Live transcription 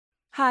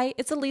Hi,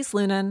 it's Elise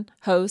Lunan,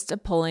 host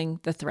of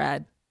Pulling the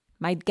Thread.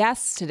 My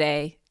guest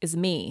today is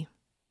me.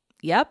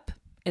 Yep,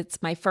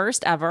 it's my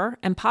first ever,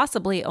 and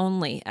possibly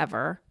only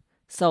ever,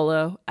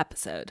 solo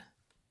episode.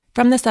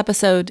 From this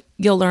episode,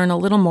 you'll learn a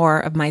little more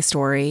of my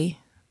story,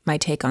 my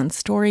take on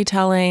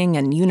storytelling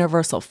and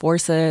universal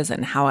forces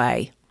and how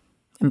I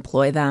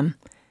employ them,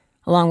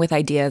 along with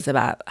ideas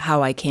about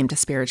how I came to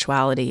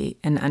spirituality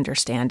and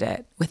understand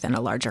it within a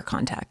larger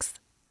context.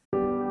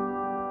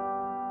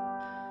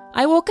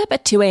 I woke up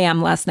at 2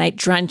 a.m. last night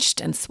drenched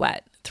in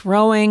sweat,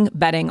 throwing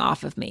bedding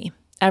off of me.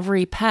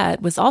 Every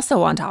pet was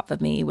also on top of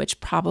me,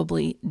 which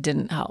probably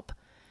didn't help.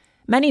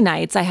 Many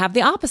nights I have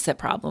the opposite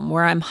problem,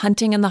 where I'm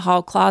hunting in the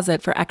hall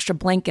closet for extra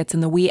blankets in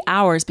the wee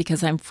hours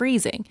because I'm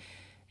freezing.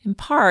 In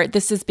part,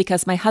 this is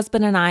because my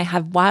husband and I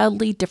have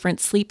wildly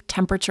different sleep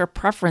temperature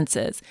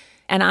preferences,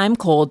 and I'm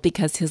cold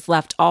because he's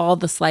left all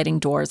the sliding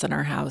doors in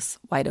our house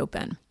wide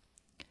open.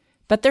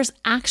 But there's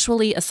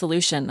actually a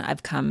solution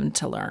I've come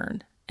to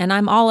learn. And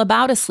I'm all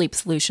about a sleep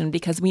solution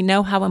because we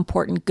know how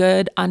important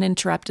good,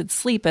 uninterrupted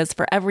sleep is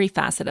for every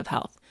facet of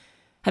health.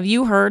 Have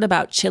you heard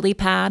about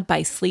ChiliPad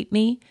by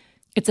SleepMe?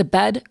 It's a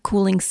bed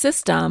cooling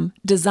system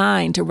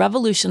designed to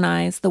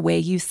revolutionize the way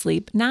you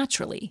sleep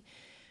naturally.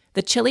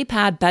 The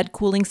ChiliPad bed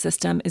cooling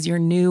system is your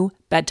new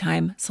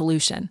bedtime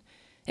solution.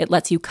 It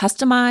lets you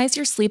customize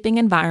your sleeping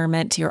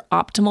environment to your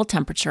optimal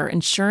temperature,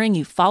 ensuring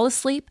you fall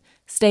asleep,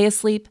 stay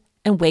asleep,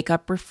 and wake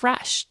up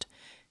refreshed.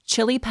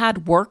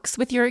 ChiliPad works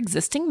with your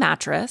existing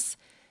mattress.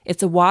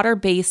 It's a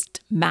water-based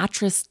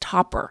mattress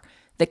topper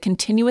that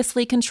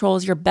continuously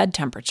controls your bed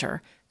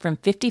temperature from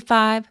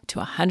 55 to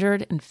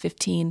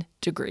 115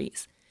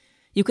 degrees.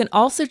 You can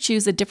also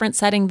choose a different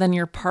setting than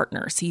your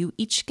partner, so you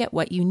each get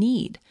what you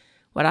need.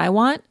 What I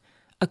want?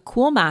 A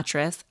cool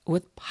mattress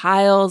with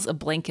piles of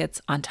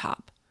blankets on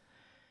top.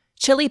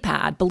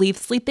 ChiliPad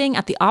believes sleeping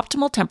at the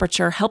optimal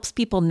temperature helps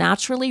people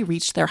naturally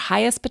reach their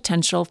highest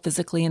potential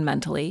physically and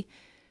mentally.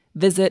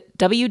 Visit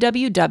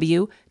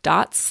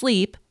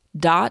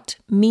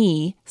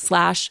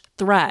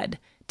www.sleep.me/thread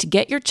to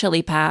get your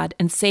ChiliPad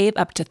and save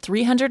up to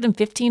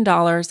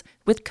 $315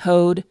 with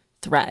code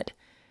THREAD.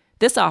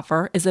 This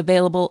offer is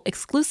available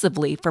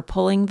exclusively for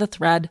Pulling the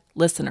Thread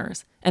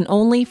listeners and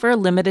only for a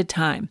limited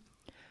time.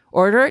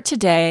 Order it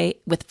today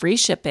with free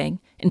shipping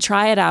and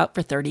try it out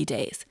for 30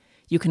 days.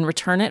 You can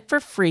return it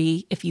for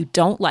free if you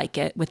don't like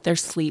it with their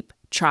sleep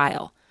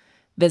trial.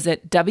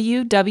 Visit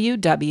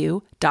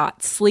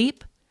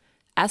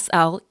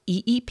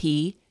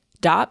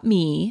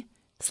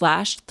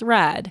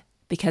www.sleep.me/thread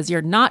because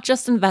you're not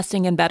just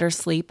investing in better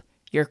sleep,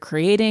 you're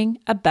creating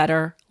a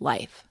better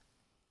life.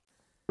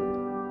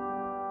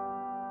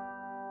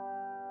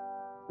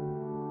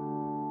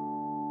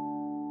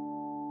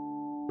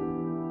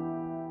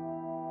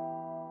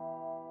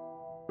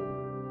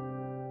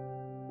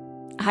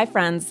 Hi,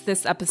 friends.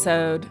 This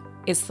episode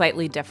is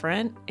slightly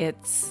different.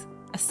 It's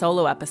a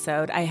solo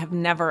episode. I have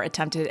never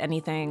attempted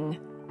anything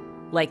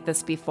like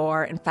this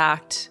before. In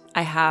fact,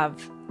 I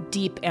have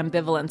deep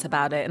ambivalence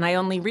about it. And I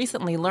only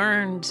recently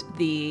learned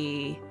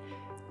the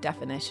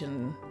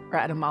definition or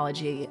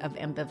etymology of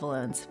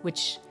ambivalence,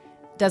 which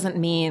doesn't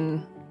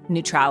mean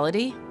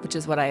neutrality, which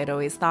is what I had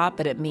always thought,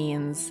 but it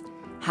means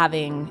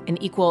having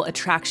an equal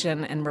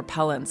attraction and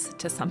repellence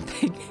to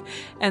something.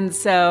 And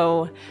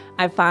so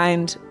I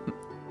find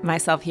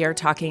myself here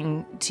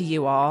talking to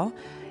you all,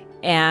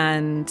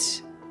 and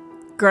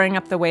growing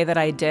up the way that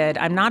I did,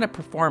 I'm not a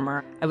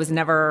performer. I was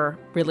never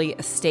really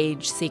a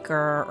stage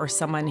seeker or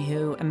someone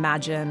who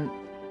imagined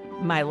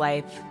my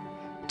life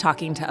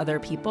talking to other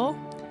people.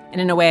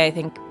 And in a way, I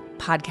think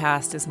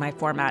podcast is my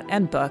format,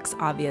 and books,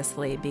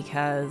 obviously,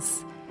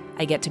 because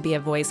I get to be a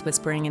voice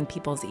whispering in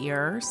people's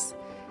ears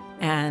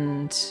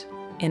and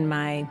in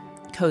my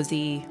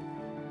cozy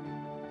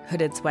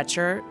hooded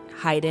sweatshirt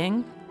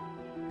hiding.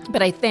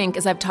 But I think,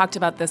 as I've talked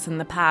about this in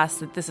the past,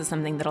 that this is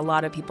something that a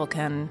lot of people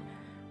can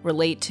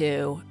relate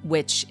to,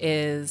 which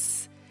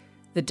is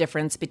the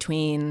difference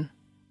between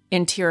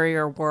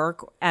interior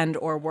work and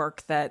or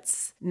work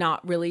that's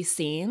not really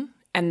seen,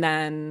 and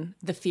then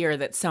the fear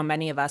that so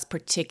many of us,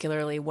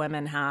 particularly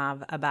women,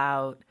 have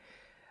about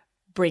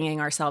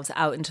bringing ourselves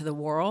out into the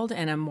world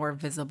in a more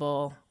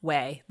visible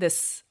way.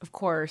 This, of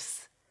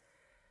course,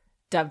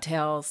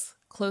 dovetails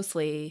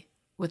closely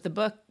with the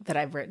book that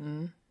I've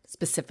written,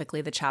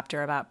 specifically the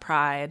chapter about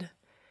pride,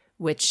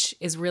 which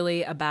is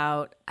really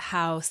about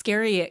how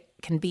scary it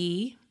can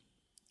be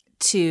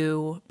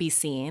to be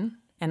seen.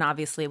 And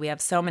obviously, we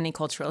have so many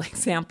cultural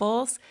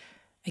examples,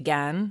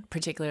 again,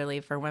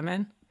 particularly for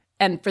women.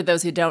 And for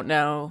those who don't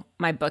know,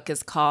 my book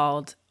is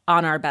called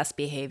On Our Best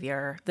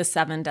Behavior, The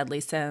 7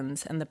 Deadly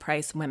Sins and the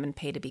Price Women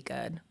Pay to Be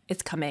Good.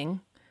 It's coming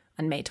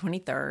on May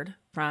 23rd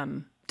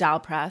from Dial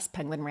Press,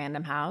 Penguin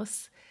Random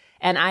House.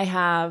 And I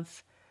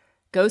have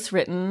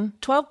ghostwritten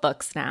 12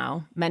 books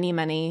now, many,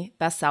 many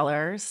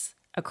bestsellers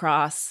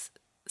across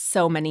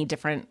so many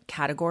different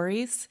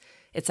categories.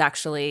 It's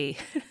actually,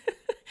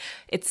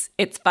 it's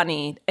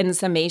funny in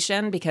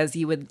summation, because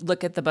you would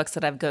look at the books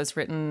that I've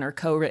ghostwritten or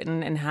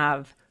co-written and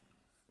have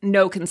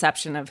no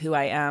conception of who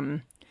I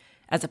am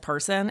as a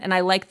person. And I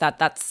like that.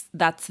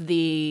 That's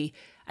the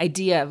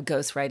idea of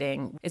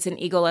ghostwriting. It's an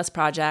egoless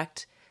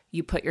project.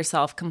 You put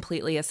yourself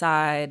completely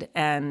aside,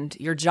 and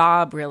your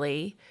job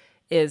really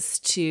is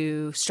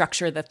to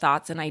structure the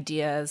thoughts and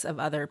ideas of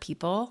other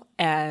people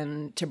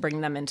and to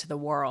bring them into the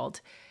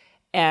world.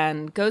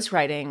 And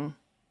ghostwriting,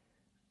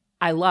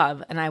 I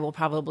love, and I will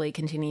probably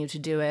continue to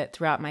do it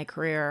throughout my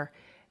career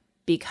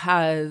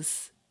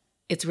because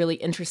it's really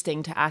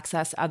interesting to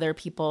access other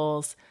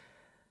people's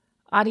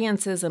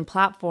audiences and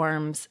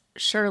platforms,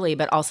 surely,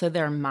 but also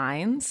their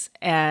minds.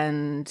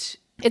 And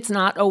it's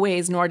not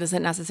always, nor does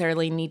it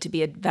necessarily need to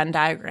be a Venn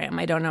diagram.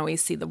 I don't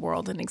always see the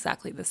world in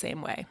exactly the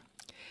same way.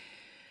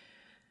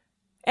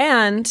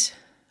 And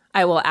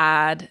I will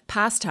add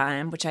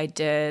pastime, which I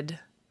did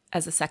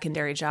as a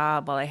secondary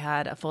job while I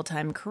had a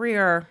full-time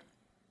career,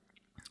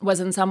 was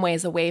in some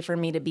ways a way for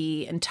me to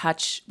be in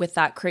touch with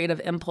that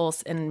creative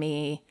impulse in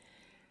me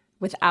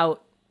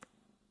without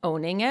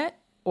owning it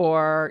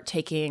or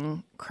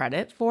taking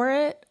credit for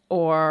it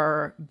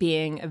or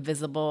being a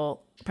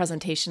visible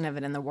presentation of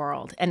it in the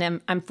world.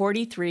 And I'm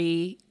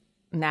 43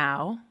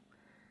 now.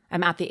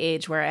 I'm at the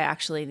age where I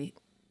actually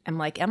am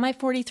like, am I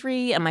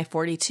 43? Am I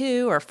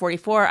 42 or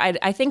 44?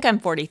 I think I'm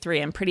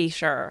 43, I'm pretty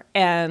sure.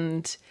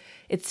 And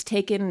it's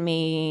taken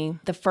me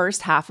the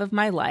first half of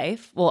my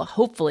life, well,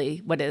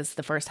 hopefully what is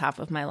the first half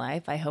of my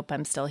life, I hope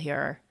I'm still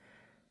here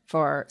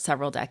for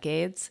several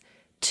decades,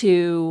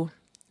 to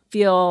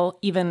feel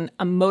even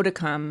a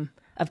modicum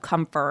of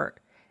comfort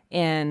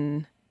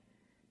in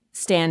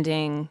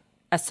standing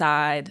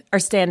aside or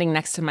standing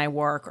next to my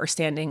work or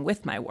standing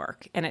with my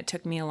work. And it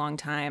took me a long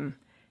time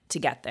to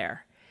get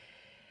there.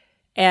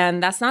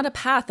 And that's not a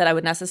path that I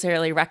would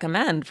necessarily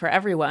recommend for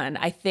everyone.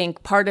 I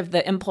think part of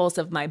the impulse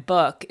of my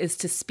book is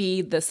to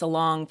speed this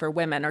along for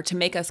women, or to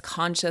make us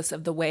conscious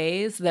of the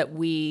ways that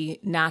we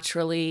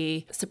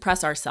naturally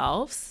suppress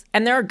ourselves.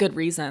 And there are good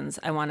reasons,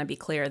 I want to be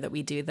clear, that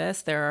we do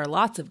this. There are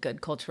lots of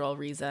good cultural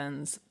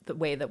reasons, the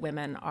way that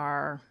women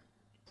are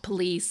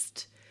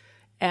policed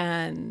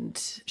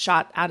and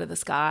shot out of the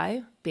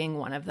sky being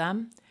one of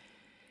them.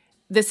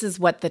 This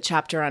is what the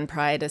chapter on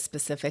pride is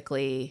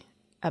specifically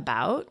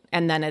about.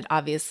 And then it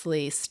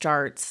obviously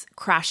starts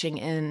crashing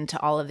into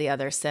all of the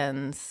other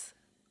sins,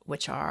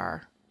 which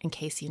are, in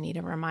case you need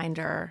a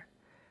reminder,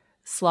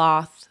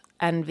 sloth,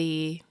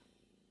 envy,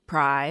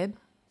 pride,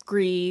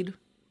 greed,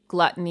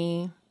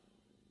 gluttony,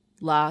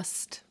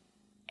 lust,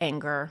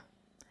 anger.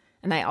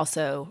 And I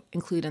also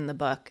include in the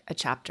book a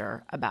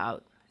chapter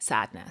about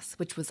sadness,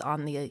 which was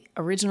on the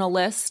original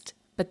list,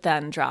 but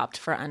then dropped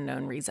for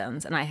unknown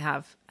reasons. And I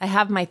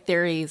have my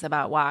theories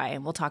about why,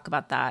 and we'll talk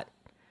about that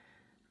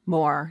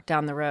more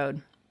down the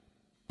road.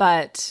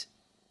 But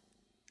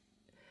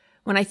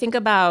when I think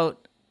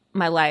about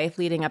my life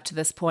leading up to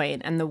this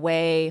point and the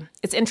way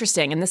it's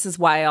interesting, and this is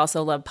why I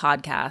also love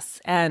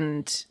podcasts,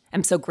 and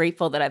I'm so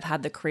grateful that I've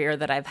had the career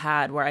that I've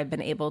had where I've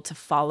been able to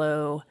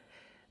follow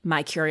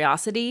my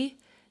curiosity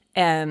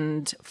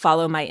and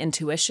follow my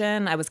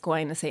intuition. I was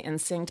going to say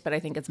instinct, but I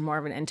think it's more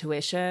of an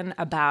intuition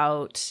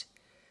about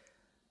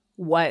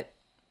what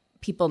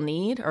people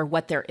need or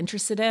what they're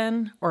interested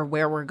in or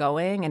where we're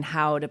going and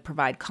how to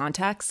provide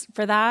context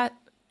for that.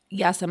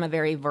 Yes, I'm a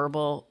very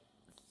verbal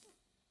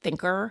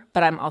thinker,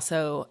 but I'm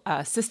also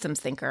a systems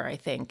thinker, I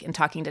think. In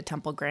talking to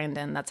Temple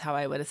Grandin, that's how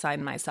I would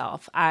assign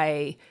myself.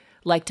 I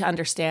like to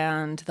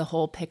understand the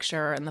whole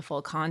picture and the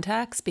full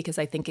context because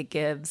I think it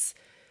gives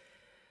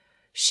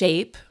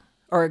shape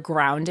or a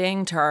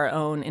grounding to our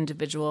own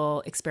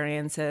individual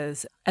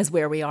experiences as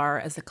where we are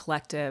as a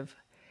collective.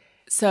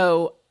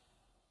 So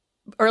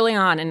early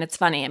on, and it's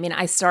funny, I mean,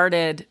 I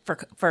started,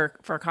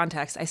 for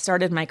context, I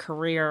started my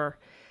career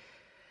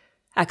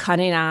at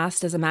Condé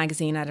Nast as a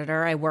magazine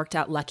editor. I worked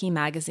at Lucky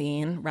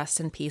Magazine, rest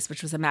in peace,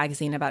 which was a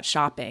magazine about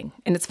shopping.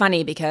 And it's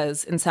funny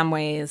because in some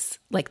ways,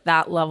 like,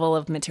 that level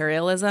of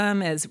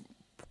materialism is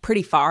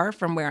pretty far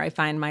from where I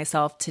find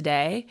myself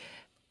today.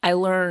 I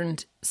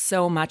learned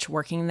so much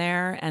working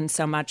there, and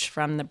so much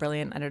from the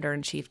brilliant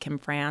editor-in-chief, Kim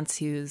France,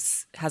 who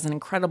has an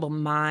incredible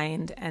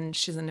mind, and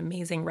she's an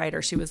amazing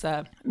writer. She was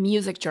a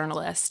music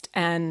journalist,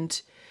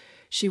 and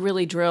she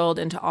really drilled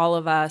into all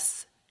of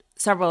us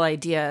several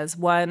ideas.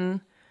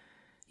 One,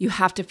 you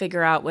have to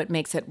figure out what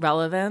makes it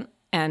relevant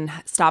and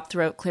stop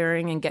throat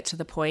clearing and get to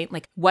the point.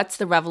 Like, what's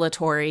the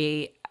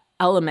revelatory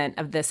element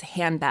of this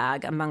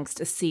handbag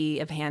amongst a sea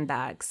of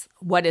handbags?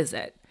 What is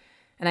it?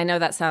 And I know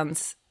that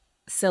sounds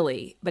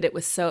silly, but it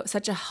was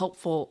such a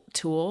helpful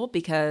tool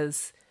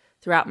because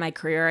throughout my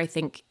career, I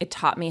think it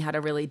taught me how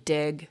to really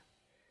dig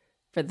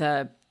for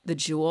the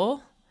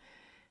jewel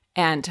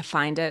and to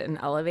find it and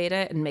elevate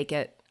it and make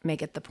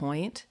it the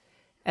point.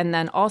 And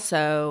then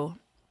also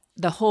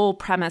the whole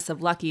premise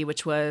of Lucky,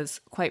 which was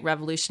quite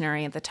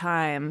revolutionary at the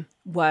time,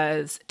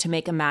 was to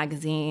make a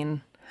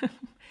magazine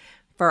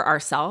for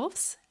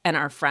ourselves and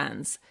our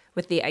friends,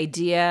 with the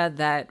idea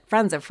that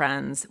friends of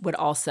friends would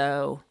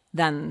also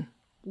then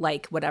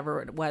like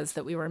whatever it was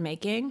that we were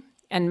making.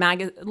 And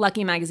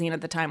Lucky Magazine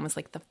at the time was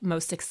like the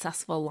most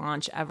successful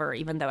launch ever,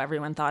 even though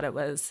everyone thought it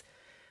was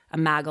a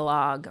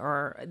magalog,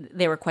 or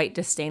they were quite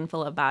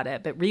disdainful about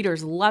it. But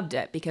readers loved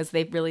it because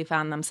they really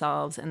found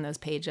themselves in those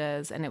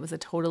pages. And it was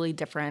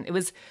it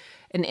was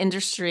an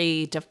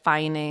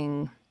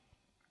industry-defining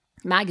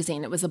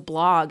magazine. It was a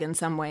blog in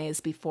some ways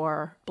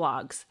before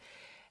blogs.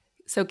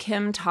 So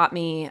Kim taught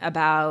me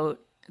about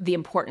the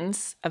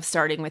importance of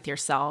starting with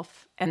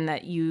yourself, and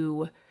that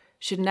you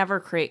should never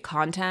create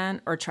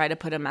content or try to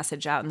put a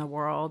message out in the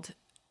world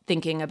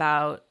thinking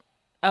about,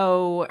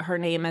 oh, her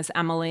name is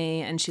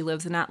Emily and she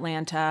lives in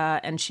Atlanta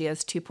and she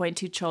has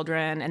 2.2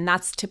 children. And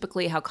that's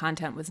typically how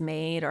content was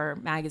made or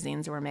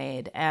magazines were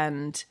made.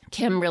 And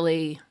Kim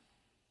really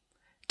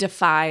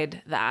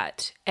defied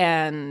that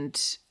and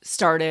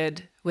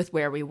started with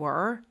where we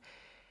were.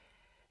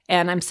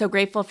 And I'm so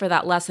grateful for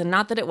that lesson.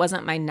 Not that it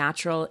wasn't my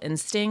natural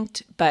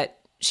instinct, but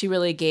she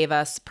really gave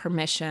us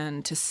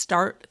permission to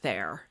start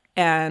there.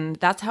 And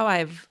that's how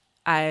I've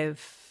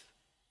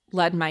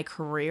led my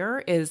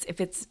career, is if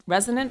it's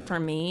resonant for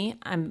me,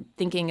 I'm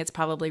thinking it's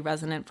probably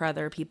resonant for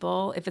other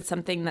people. If it's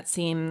something that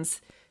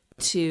seems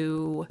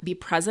to be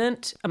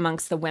present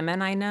amongst the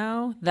women I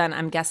know, then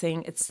I'm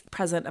guessing it's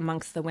present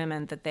amongst the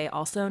women that they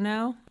also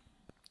know.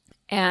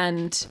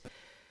 And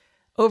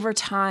over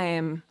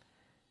time,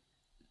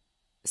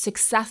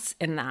 success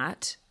in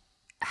that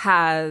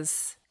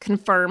has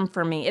confirmed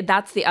for me,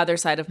 that's the other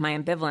side of my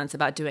ambivalence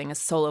about doing a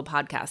solo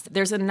podcast.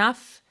 There's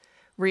enough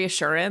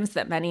reassurance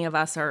that many of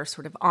us are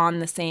sort of on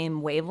the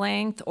same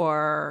wavelength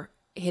or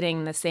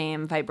hitting the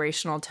same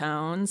vibrational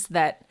tones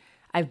that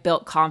I've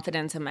built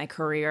confidence in my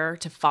career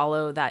to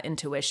follow that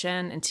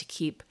intuition and to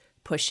keep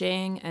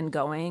pushing and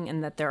going,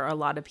 and that there are a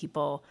lot of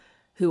people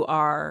who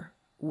are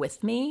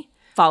with me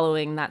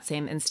following that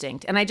same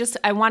instinct. And I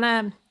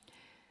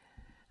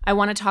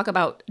want to talk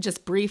about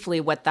just briefly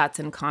what that's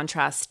in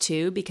contrast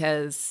to,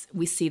 because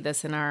we see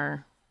this in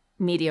our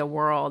media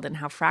world and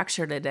how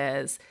fractured it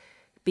is,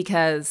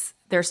 because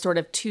there's sort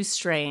of two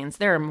strains.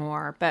 There are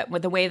more,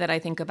 but the way that I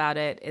think about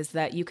it is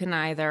that you can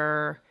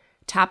either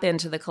tap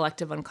into the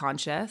collective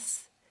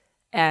unconscious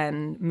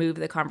and move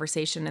the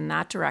conversation in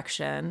that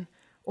direction,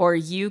 or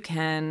you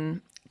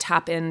can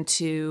tap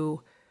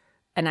into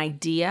an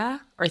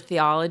idea or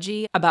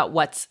theology about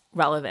what's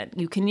relevant.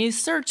 You can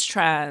use search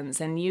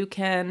trends, and you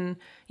can,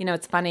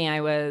 it's funny,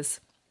 I was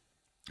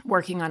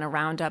working on a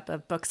roundup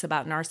of books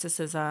about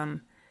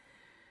narcissism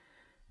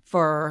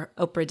for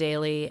Oprah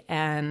Daily,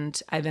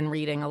 and I've been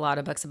reading a lot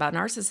of books about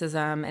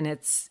narcissism, and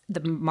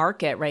the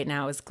market right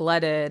now is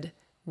glutted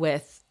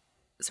with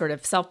sort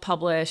of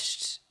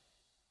self-published,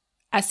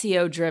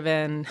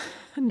 SEO-driven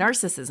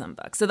narcissism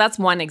books. So that's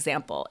one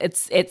example.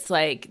 It's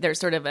like there's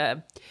sort of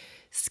a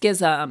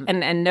schism,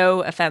 and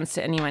no offense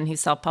to anyone who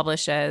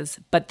self-publishes,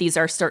 but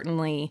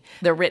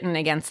they're written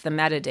against the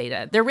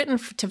metadata. They're written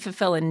to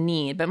fulfill a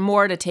need, but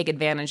more to take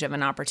advantage of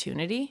an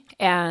opportunity.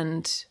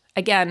 And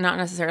again, not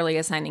necessarily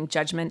assigning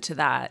judgment to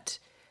that,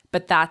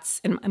 but that's,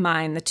 in my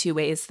mind, the two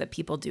ways that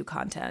people do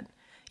content.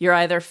 You're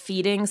either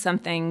feeding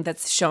something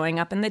that's showing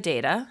up in the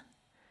data,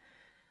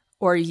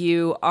 or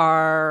you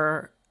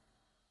are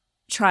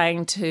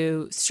trying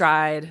to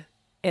stride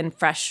in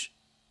fresh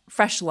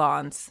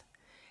lawns.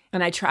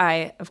 And I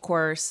try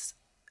for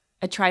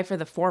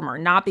the former,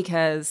 not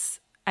because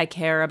I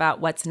care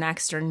about what's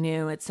next or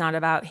new. It's not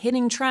about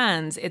hitting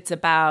trends. It's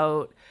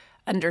about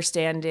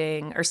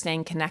understanding or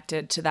staying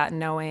connected to that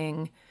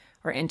knowing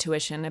or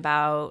intuition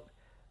about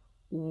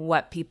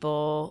what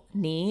people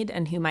need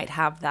and who might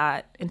have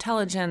that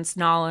intelligence,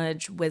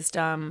 knowledge,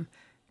 wisdom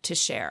to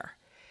share.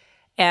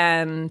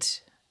 And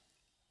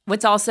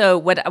what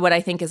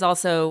I think is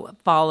also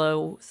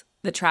follows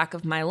the track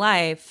of my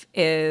life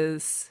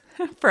is,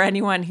 for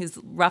anyone who's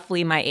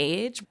roughly my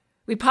age,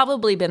 we've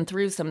probably been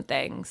through some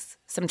things,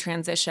 some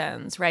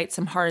transitions, right?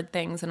 Some hard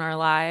things in our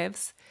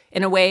lives,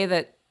 in a way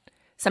that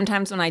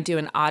sometimes when I do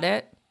an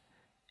audit,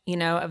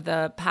 of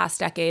the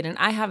past decade, and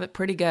I have it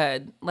pretty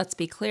good, let's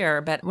be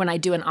clear, but when I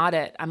do an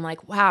audit, I'm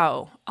like,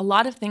 wow, a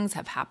lot of things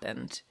have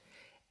happened.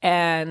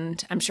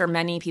 And I'm sure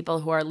many people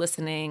who are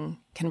listening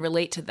can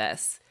relate to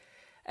this.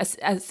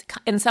 As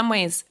in some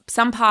ways,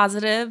 some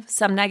positive,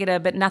 some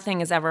negative, but nothing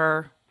is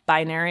ever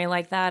binary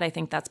like that. I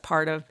think that's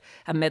part of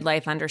a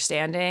midlife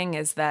understanding,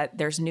 is that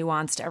there's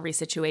nuance to every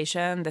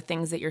situation. The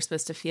things that you're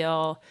supposed to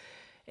feel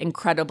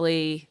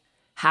incredibly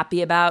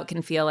happy about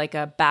can feel like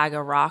a bag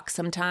of rocks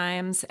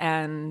sometimes.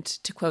 And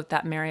to quote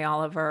that Mary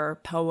Oliver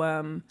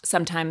poem,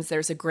 sometimes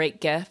there's a great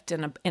gift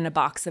in a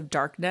box of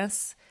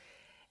darkness.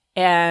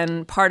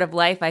 And part of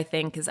life, I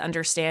think, is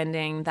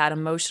understanding that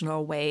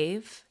emotional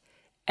wave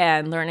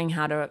and learning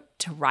how to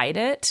ride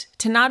it,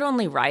 to not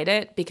only ride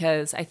it,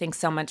 because I think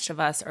so much of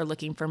us are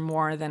looking for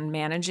more than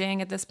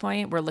managing at this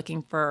point. We're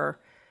looking for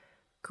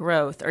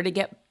growth, or to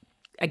get,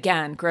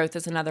 again, growth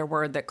is another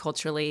word that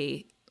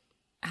culturally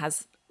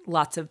has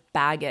lots of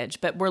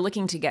baggage, but we're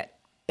looking to get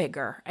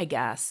bigger, I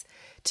guess,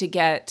 to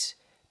get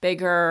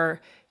bigger,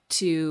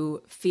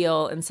 to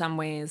feel in some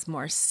ways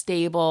more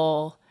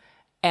stable.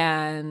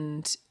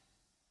 And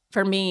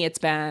for me, it's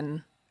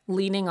been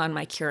leaning on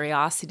my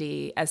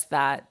curiosity as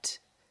that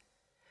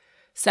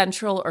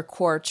central or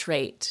core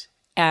trait,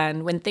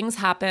 And when things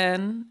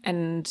happen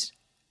and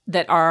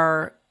that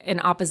are in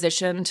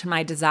opposition to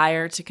my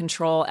desire to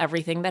control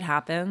everything that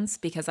happens,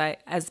 because I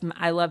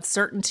love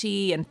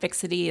certainty and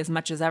fixity as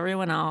much as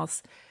everyone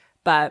else,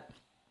 but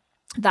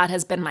that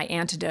has been my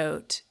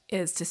antidote,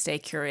 is to stay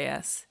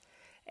curious.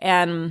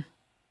 And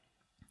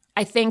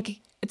I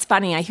think it's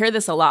funny, I hear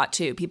this a lot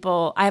too.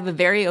 I have a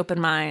very open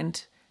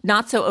mind,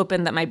 not so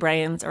open that my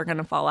brains are going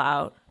to fall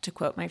out, to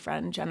quote my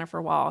friend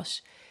Jennifer Walsh.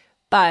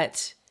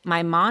 But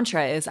my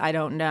mantra is, I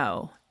don't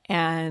know.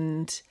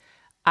 And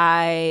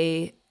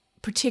I,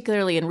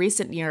 particularly in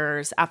recent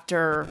years,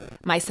 after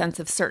my sense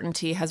of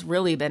certainty has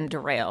really been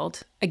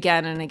derailed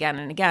again and again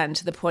and again,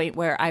 to the point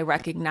where I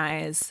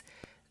recognize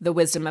the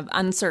wisdom of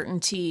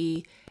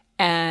uncertainty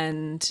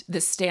and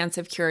the stance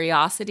of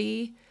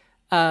curiosity,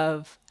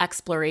 of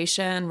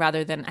exploration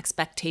rather than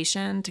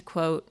expectation, to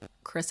quote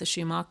Carissa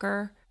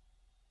Schumacher.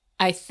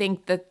 I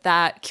think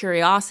that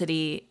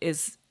curiosity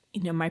is,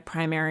 my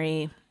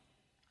primary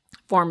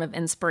form of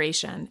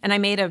inspiration. And I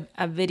made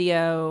a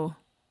video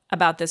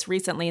about this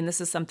recently, and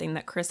this is something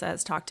that Carissa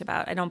has talked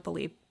about. I don't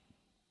believe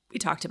we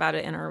talked about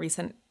it in our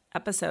recent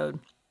episode.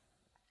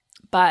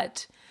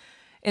 But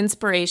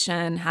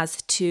inspiration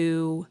has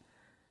two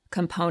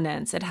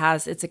components. It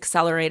has its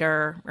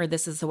accelerator, or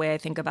this is the way I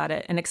think about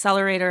it, an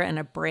accelerator and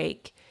a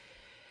brake.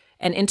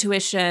 And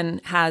intuition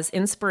has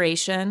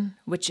inspiration,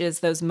 which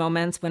is those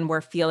moments when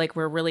we feel like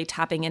we're really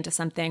tapping into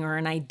something, or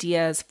an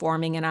idea is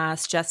forming in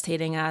us,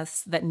 gestating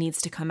us, that needs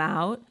to come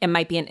out. It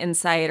might be an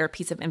insight or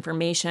piece of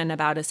information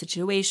about a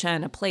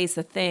situation, a place,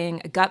 a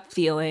thing, a gut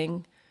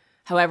feeling,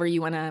 however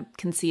you want to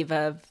conceive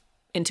of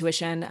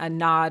intuition, a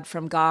nod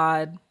from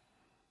God,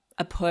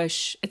 a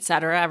push,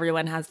 etc.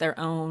 Everyone has their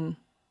own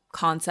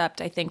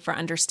concept, I think, for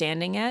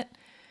understanding it.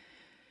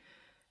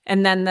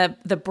 And then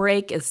the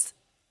brake is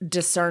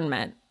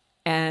discernment.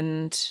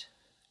 And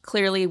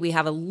clearly we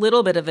have a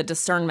little bit of a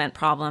discernment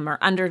problem, or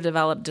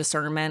underdeveloped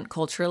discernment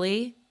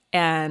culturally.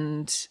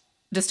 And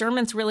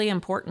discernment's really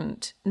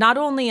important, not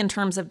only in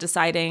terms of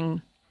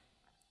deciding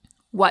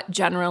what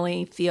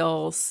generally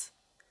feels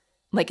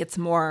like it's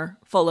more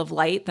full of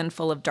light than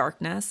full of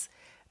darkness,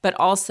 but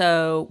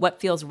also what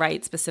feels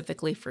right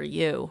specifically for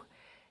you.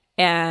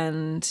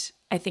 And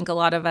I think a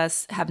lot of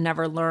us have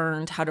never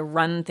learned how to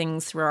run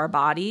things through our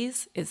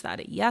bodies. Is that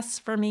a yes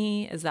for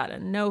me? Is that a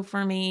no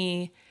for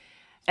me?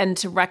 And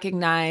to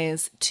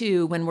recognize,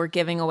 too, when we're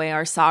giving away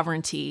our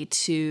sovereignty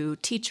to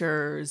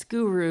teachers,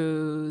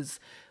 gurus,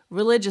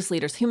 religious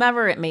leaders,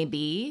 whomever it may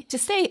be, to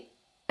stay,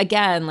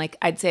 again, like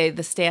I'd say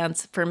the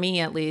stance for me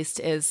at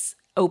least is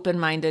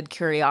open-minded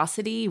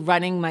curiosity,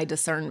 running my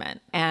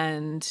discernment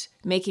and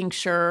making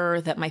sure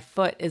that my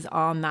foot is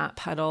on that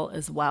pedal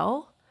as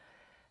well.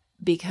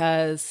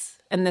 Because,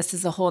 and this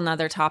is a whole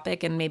nother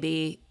topic, and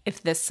maybe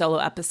if this solo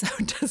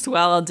episode does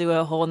well, I'll do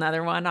a whole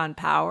nother one on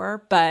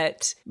power,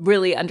 but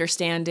really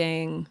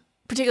understanding,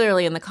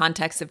 particularly in the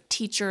context of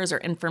teachers or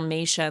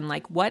information,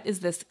 like what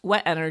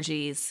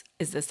energies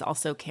is this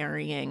also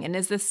carrying? And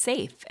is this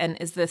safe? And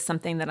is this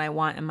something that I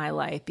want in my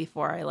life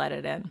before I let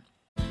it in?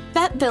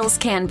 Vet bills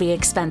can be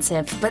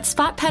expensive, but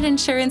Spot Pet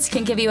Insurance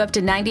can give you up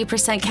to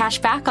 90% cash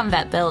back on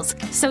vet bills,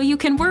 so you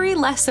can worry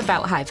less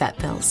about high vet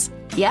bills.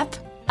 Yep.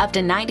 Up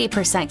to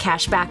 90%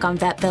 cash back on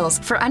vet bills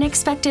for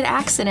unexpected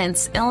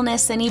accidents,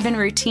 illness, and even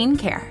routine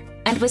care.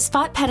 And with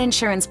Spot Pet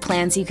Insurance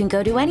plans, you can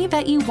go to any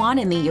vet you want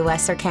in the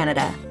US or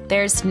Canada.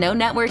 There's no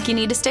network you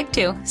need to stick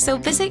to, so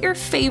visit your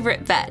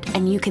favorite vet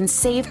and you can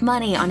save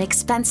money on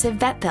expensive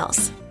vet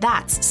bills.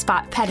 That's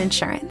Spot Pet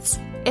Insurance.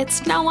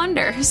 It's no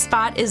wonder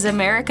Spot is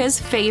America's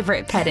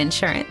favorite pet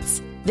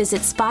insurance.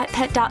 Visit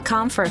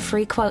spotpet.com for a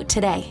free quote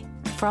today.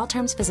 For all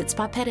terms, visit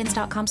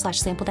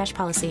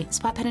spotpetins.com/sample-policy.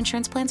 Spot Pet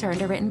Insurance plans are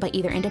underwritten by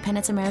either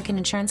Independence American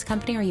Insurance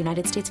Company or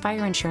United States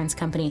Fire Insurance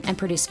Company and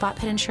produce Spot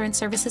Pet Insurance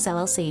Services,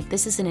 LLC.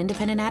 This is an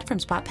independent ad from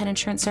Spot Pet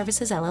Insurance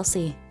Services,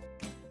 LLC.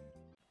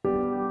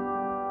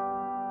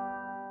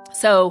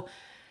 So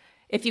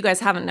if you guys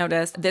haven't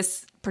noticed,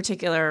 this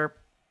particular,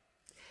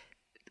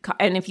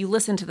 and if you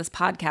listen to this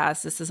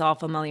podcast, this is all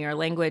familiar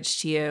language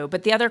to you.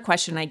 But the other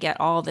question I get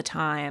all the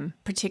time,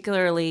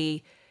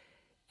 particularly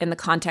in the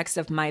context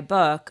of my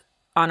book,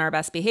 On Our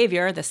Best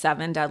Behavior, The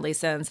 7 Deadly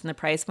Sins and the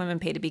Price Women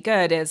Pay to Be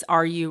Good, is,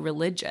 are you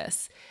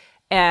religious?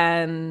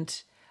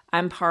 And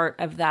I'm part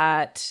of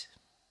that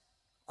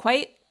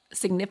quite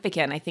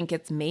significant. I think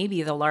it's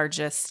maybe the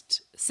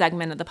largest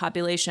segment of the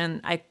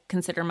population. I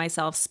consider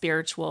myself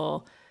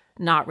spiritual,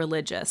 not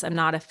religious. I'm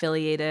not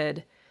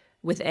affiliated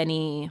with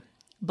any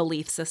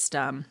belief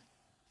system.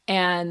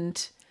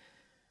 And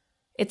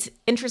it's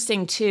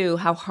interesting, too,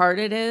 how hard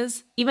it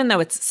is, even though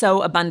it's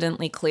so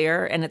abundantly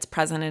clear and it's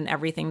present in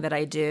everything that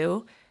I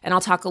do. And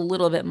I'll talk a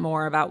little bit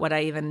more about what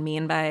I even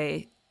mean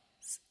by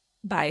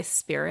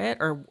spirit,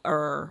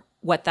 or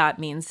what that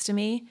means to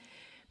me,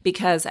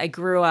 because I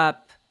grew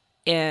up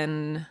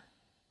in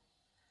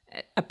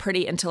a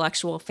pretty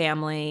intellectual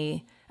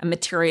family, a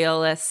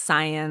materialist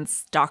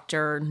science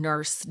doctor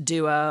nurse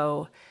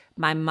duo.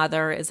 My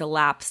mother is a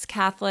lapsed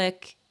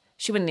Catholic.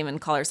 She wouldn't even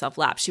call herself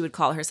lapsed. She would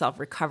call herself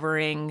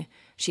recovering.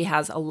 She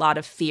has a lot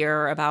of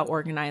fear about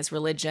organized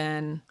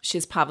religion.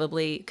 She's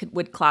probably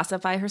would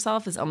classify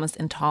herself as almost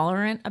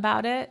intolerant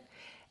about it.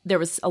 There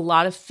was a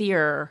lot of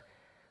fear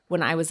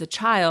when I was a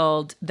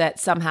child that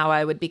somehow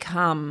I would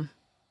become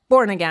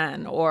born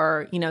again,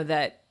 or,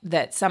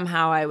 that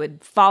somehow I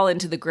would fall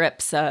into the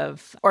grips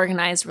of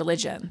organized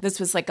religion. This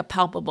was like a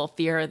palpable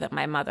fear that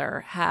my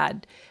mother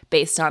had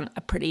based on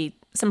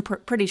some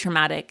pretty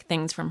traumatic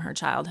things from her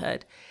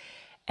childhood.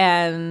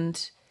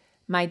 And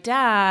my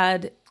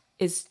dad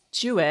is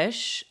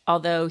Jewish,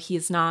 although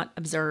he's not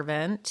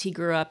observant. He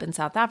grew up in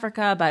South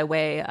Africa by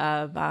way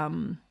of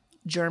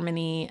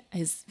Germany.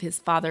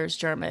 His father's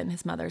German,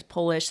 his mother's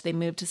Polish. They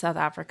moved to South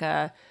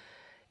Africa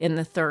in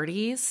the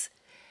 1930s.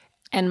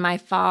 And my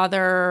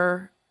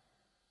father,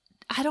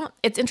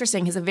 it's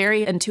interesting. He's a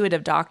very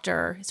intuitive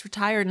doctor. He's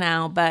retired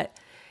now, but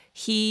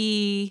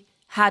he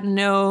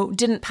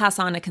didn't pass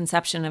on a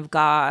conception of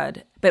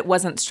God, but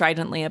wasn't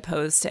stridently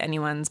opposed to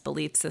anyone's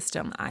belief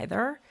system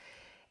either.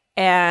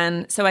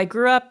 And so I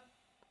grew up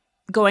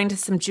going to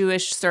some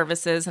Jewish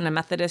services in a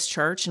Methodist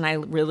church, and I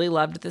really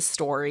loved the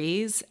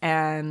stories,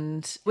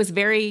 and it was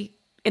very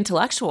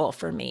intellectual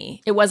for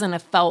me. It wasn't a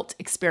felt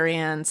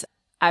experience.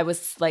 I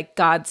was like,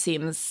 God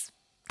seems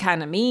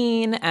kind of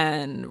mean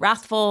and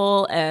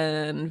wrathful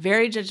and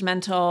very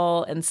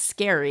judgmental and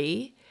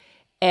scary.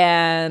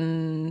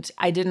 And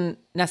I didn't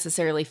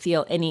necessarily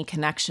feel any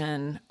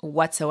connection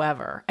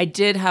whatsoever. I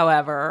did,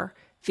 however,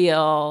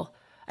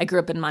 I grew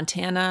up in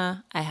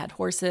Montana, I had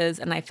horses,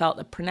 and I felt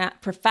a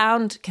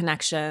profound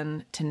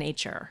connection to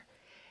nature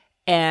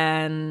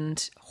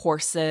and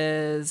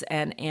horses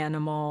and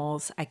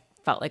animals. I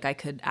felt like I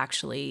could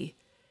actually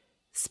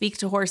speak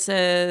to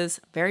horses,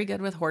 very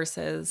good with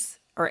horses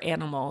or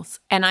animals.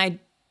 And I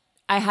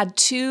had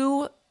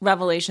two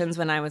revelations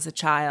when I was a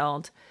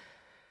child.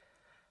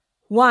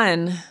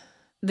 One,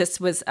 this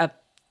was a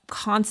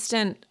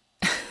constant,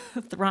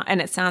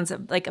 and it sounds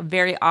like a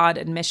very odd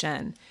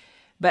admission,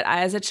 but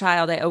as a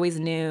child, I always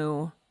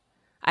knew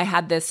I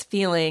had this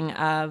feeling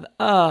of,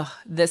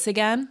 this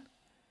again.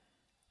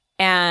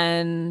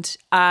 And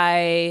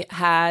I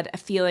had a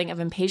feeling of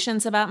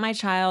impatience about my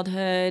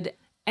childhood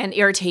and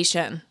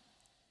irritation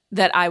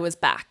that I was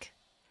back.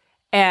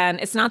 And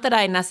it's not that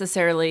I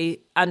necessarily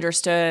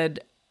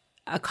understood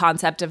a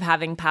concept of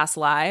having past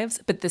lives,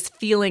 but this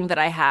feeling that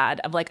I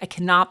had of like, I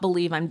cannot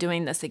believe I'm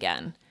doing this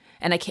again.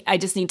 And I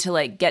just need to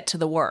like get to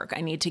the work.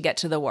 I need to get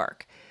to the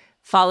work.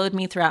 Followed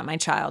me throughout my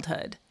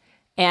childhood.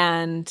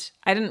 And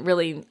I didn't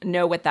really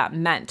know what that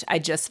meant. I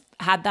just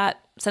had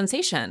that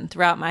sensation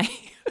throughout my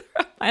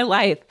my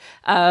life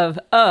of,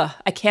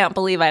 I can't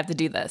believe I have to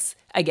do this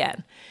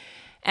again.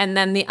 And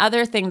then the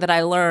other thing that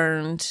I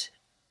learned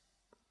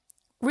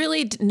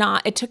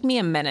it took me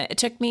a minute. It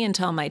took me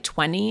until my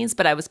 20s,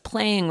 but I was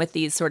playing with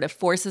these sort of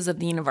forces of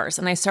the universe.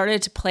 And I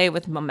started to play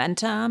with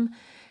momentum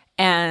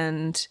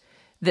and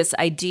this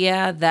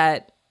idea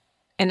that,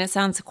 and it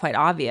sounds quite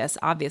obvious,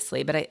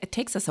 obviously, but it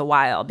takes us a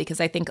while because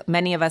I think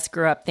many of us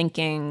grew up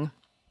thinking,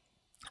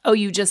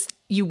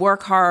 you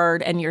work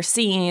hard and you're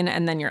seen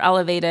and then you're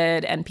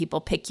elevated and people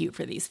pick you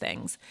for these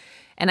things.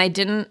 And I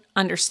didn't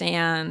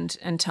understand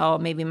until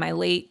maybe my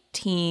late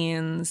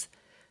teens,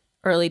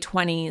 early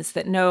 20s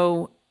that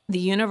no, the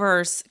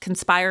universe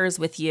conspires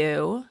with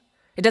you.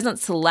 It doesn't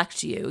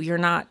select you. You're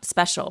not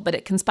special, but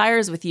it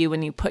conspires with you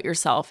when you put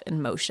yourself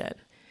in motion.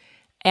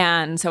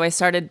 And so I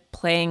started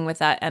playing with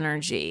that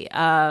energy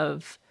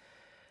of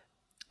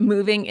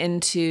moving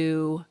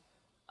into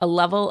a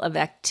level of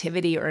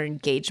activity or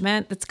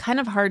engagement that's kind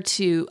of hard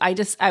to,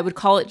 I would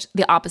call it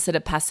the opposite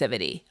of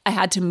passivity. I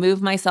had to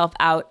move myself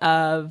out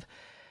of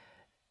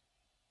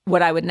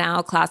what I would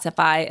now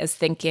classify as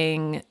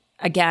thinking,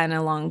 again,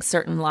 along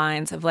certain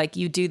lines of like,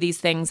 you do these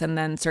things and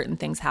then certain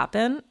things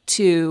happen,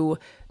 to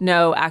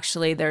no,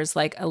 actually there's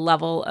like a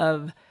level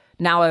of,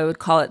 now I would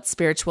call it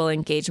spiritual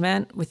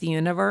engagement with the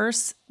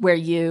universe, where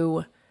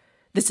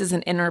this is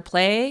an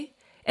interplay,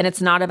 and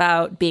it's not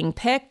about being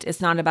picked.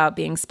 It's not about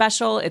being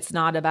special. It's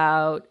not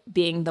about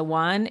being the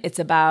one. It's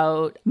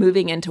about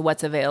moving into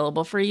what's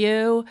available for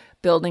you,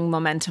 building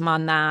momentum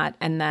on that,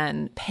 and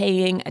then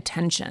paying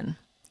attention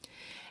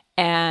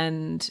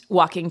and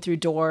walking through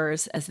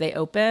doors as they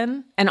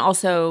open, and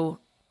also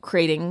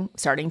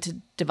starting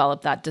to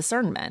develop that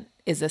discernment.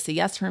 Is this a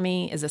yes for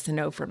me? Is this a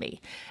no for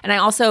me? And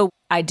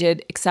I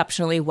did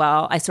exceptionally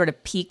well. I sort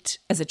of peaked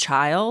as a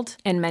child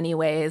in many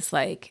ways.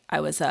 Like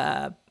I was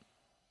a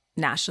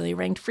nationally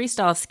ranked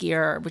freestyle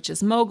skier, which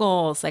is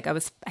moguls. Like I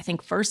was, I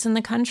think, first in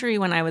the country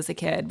when I was a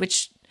kid,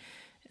 which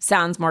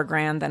sounds more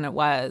grand than it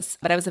was.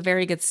 But I was a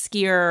very good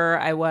skier.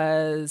 I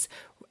was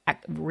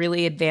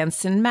really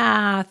advanced in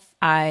math.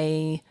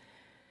 I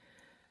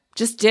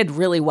just did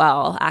really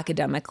well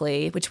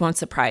academically, which won't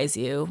surprise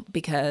you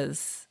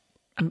because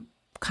I'm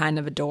kind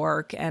of a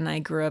dork, and I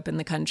grew up in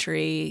the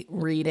country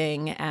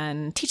reading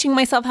and teaching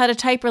myself how to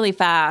type really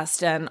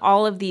fast and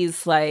all of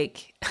these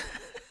like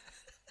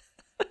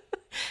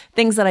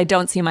things that I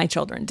don't see my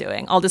children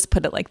doing. I'll just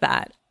put it like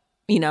that.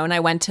 And I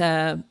went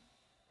to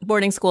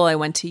boarding school. I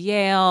went to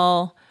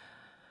Yale.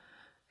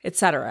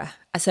 etc.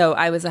 So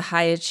I was a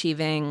high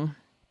achieving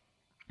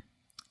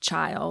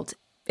child.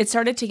 It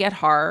started to get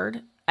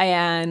hard,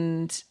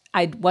 and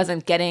I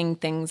wasn't getting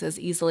things as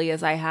easily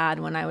as I had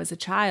when I was a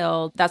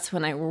child. That's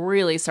when I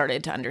really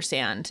started to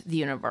understand the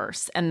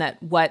universe, and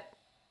that what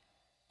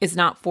is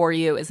not for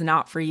you is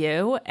not for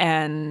you.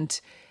 And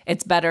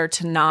it's better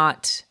to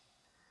not,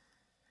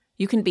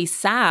 you can be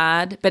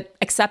sad, but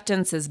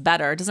acceptance is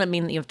better. It doesn't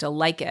mean that you have to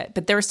like it.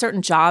 But there were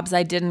certain jobs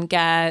I didn't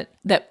get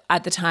that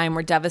at the time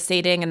were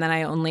devastating. And then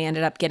I only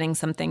ended up getting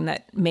something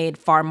that made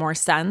far more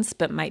sense,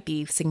 but might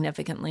be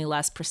significantly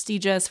less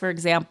prestigious, for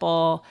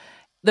example.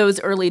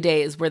 Those early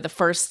days were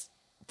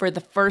for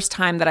the first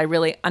time that I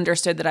really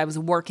understood that I was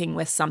working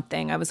with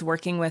something. I was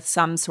working with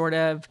some sort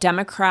of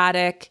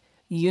democratic,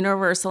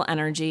 universal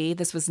energy.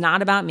 This was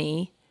not about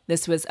me.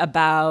 This was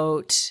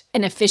about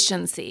an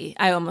efficiency,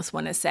 I almost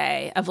want to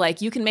say, of like,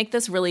 you can make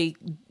this really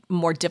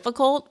more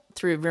difficult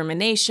through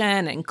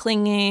rumination and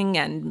clinging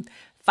and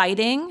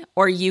fighting,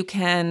 or you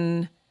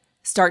can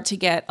start to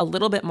get a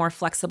little bit more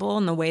flexible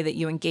in the way that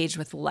you engage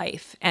with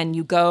life. And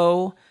you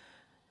go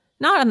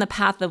not on the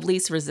path of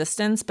least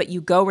resistance, but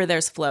you go where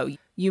there's flow.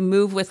 You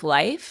move with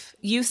life.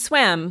 You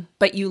swim,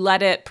 but you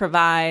let it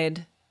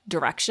provide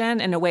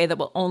direction in a way that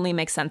will only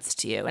make sense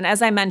to you. And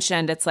as I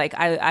mentioned, it's like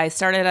I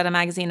started at a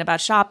magazine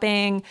about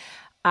shopping.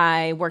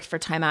 I worked for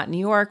Time Out New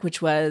York,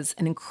 which was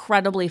an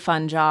incredibly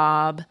fun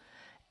job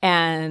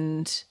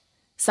and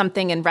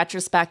something in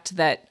retrospect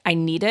that I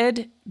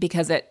needed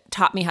because it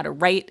taught me how to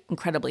write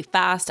incredibly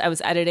fast. I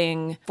was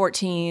editing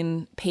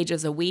 14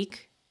 pages a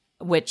week,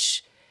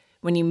 which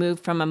when you move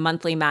from a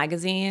monthly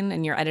magazine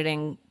and you're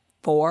editing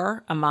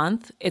 4 a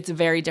month, it's a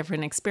very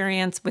different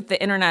experience. With the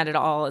internet, it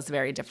all is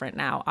very different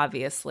now,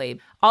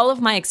 obviously. All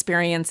of my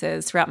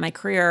experiences throughout my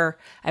career,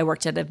 I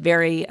worked at a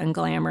very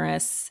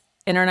unglamorous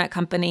internet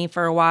company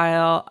for a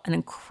while, an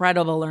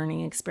incredible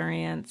learning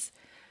experience.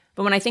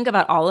 But when I think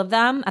about all of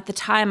them, at the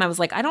time, I was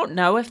like, I don't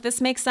know if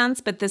this makes sense,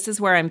 but this is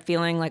where I'm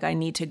feeling like I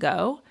need to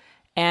go.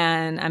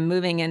 And I'm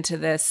moving into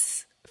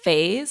this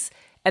phase.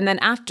 And then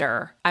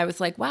after, I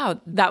was like,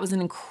 wow, that was an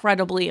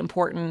incredibly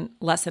important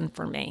lesson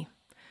for me.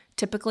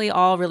 Typically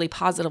all really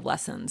positive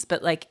lessons,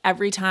 but like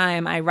every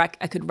time I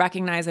could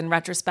recognize in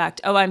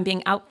retrospect, oh, I'm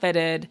being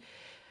outfitted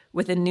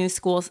with a new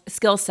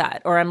skill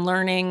set, or I'm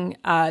learning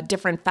about a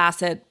different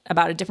facet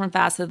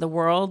of the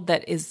world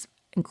that is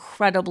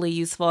incredibly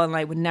useful, and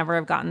I would never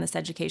have gotten this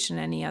education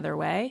any other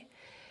way.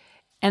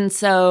 And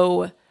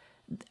so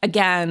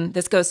again,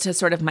 this goes to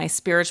sort of my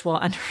spiritual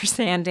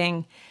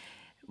understanding,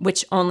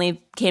 which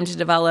only came to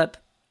develop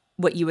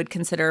what you would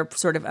consider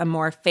sort of a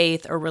more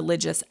faith or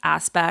religious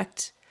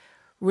aspect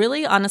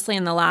really, honestly,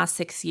 in the last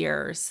 6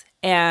 years.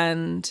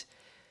 And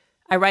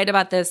I write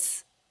about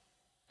this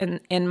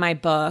in my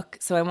book,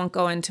 so I won't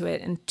go into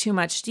it in too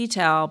much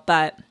detail,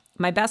 but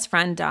my best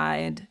friend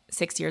died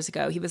 6 years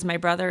ago. He was my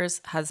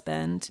brother's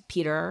husband,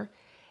 Peter,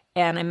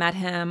 and I met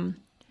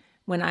him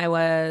when I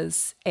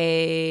was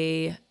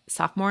a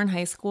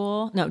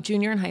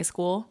junior in high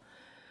school.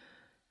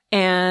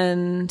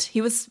 And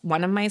he was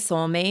one of my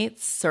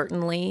soulmates,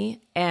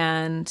 certainly.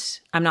 And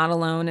I'm not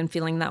alone in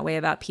feeling that way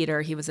about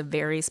Peter. He was a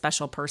very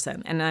special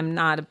person. And I'm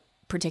not a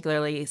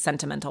particularly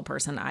sentimental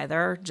person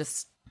either,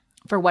 just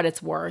for what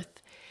it's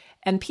worth.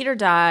 And Peter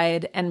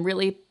died, and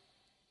really,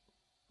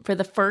 for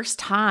the first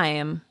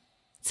time,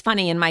 it's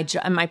funny, in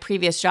my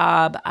previous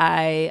job,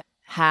 I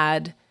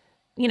had,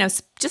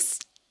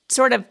 just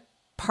sort of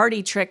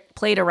party trick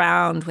played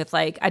around with,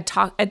 like,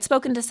 I'd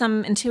spoken to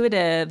some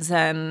intuitives,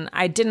 and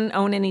I didn't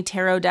own any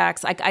tarot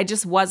decks. Like, I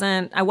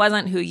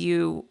wasn't who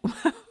you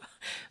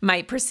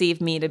might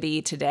perceive me to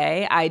be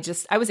today. I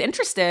was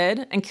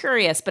interested and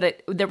curious,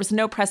 but there was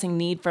no pressing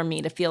need for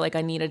me to feel like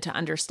I needed to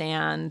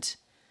understand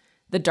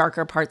the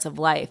darker parts of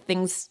life.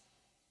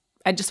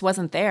 I just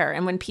wasn't there.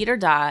 And when Peter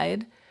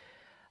died,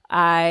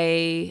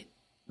 I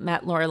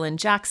met Laura Lynn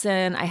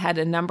Jackson. I had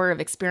a number of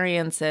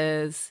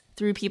experiences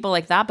through people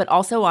like that, but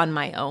also on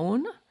my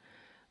own,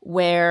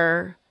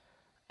 where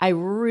I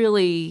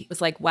really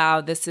was like,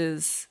 wow,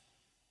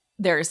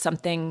 there is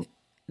something,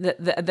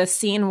 the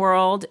scene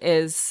world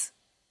is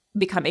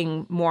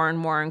becoming more and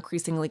more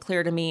increasingly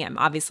clear to me. I'm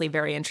obviously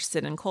very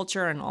interested in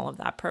culture and all of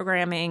that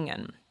programming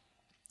and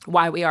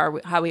why we are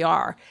how we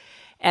are.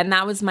 And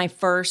that was my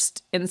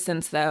first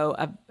instance, though,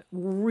 of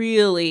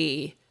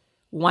really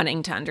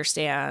wanting to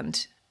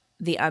understand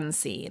the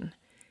unseen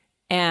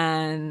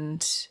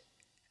and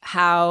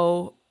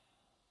how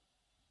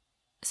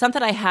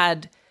something I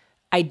had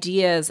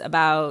ideas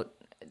about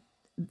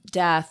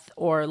death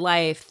or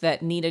life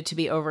that needed to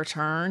be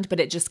overturned, but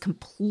it just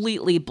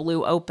completely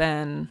blew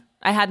open.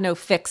 I had no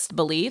fixed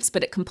beliefs,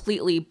 but it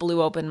completely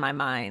blew open my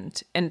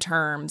mind in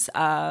terms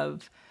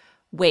of,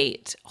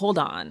 wait, hold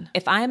on.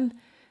 If I'm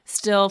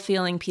still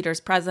feeling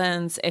Peter's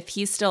presence, if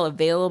he's still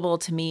available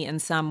to me in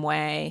some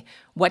way,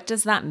 what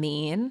does that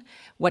mean?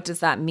 What does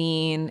that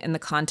mean in the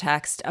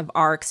context of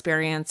our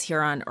experience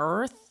here on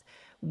Earth?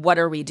 What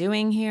are we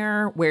doing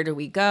here? Where do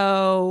we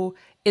go?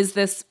 Is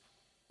this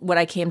what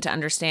I came to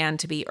understand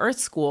to be Earth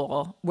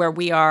School, where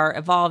we are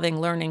evolving,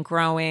 learning,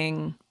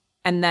 growing,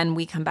 And then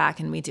we come back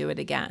and we do it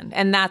again.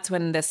 And that's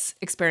when this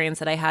experience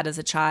that I had as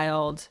a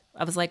child,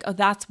 I was like, oh,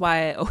 that's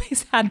why I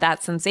always had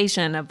that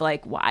sensation of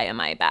like, why am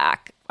I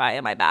back? Why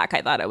am I back?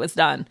 I thought I was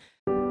done.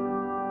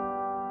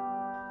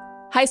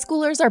 High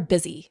schoolers are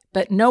busy,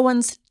 but no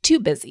one's too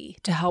busy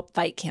to help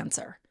fight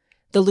cancer.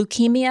 The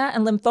Leukemia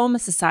and Lymphoma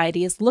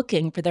Society is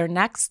looking for their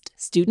next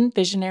Student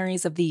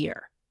Visionaries of the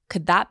Year.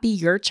 Could that be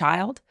your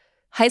child?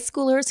 High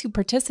schoolers who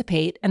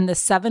participate in the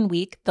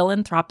 7-week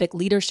philanthropic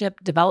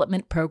leadership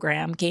development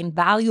program gain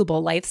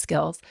valuable life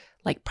skills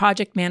like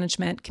project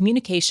management,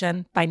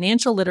 communication,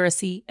 financial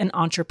literacy, and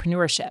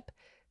entrepreneurship.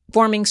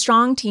 Forming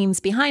strong teams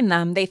behind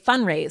them, they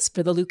fundraise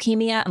for the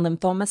Leukemia and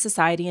Lymphoma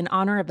Society in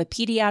honor of a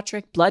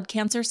pediatric blood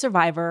cancer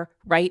survivor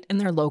right in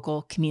their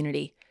local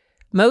community.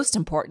 Most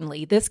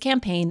importantly, this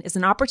campaign is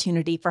an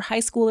opportunity for high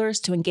schoolers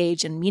to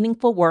engage in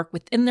meaningful work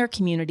within their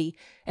community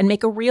and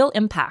make a real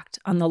impact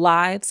on the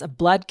lives of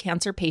blood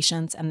cancer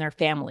patients and their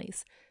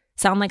families.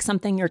 Sound like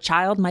something your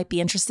child might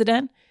be interested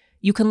in?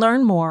 You can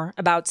learn more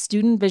about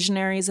Student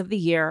Visionaries of the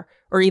Year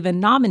or even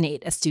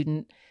nominate a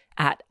student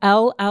at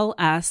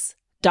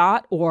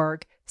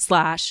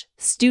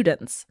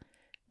lls.org/students.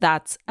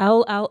 That's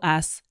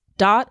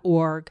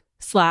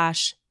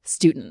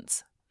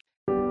lls.org/students.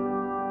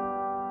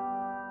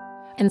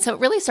 And so it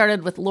really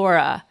started with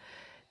Laura,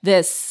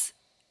 this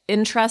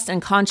interest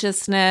and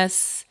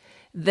consciousness,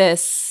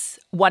 this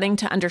wanting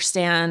to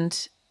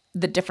understand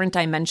the different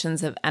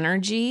dimensions of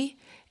energy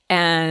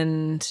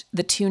and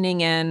the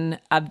tuning in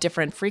of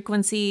different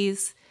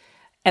frequencies.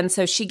 And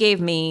so she gave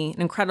me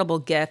an incredible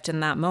gift in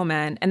that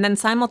moment. And then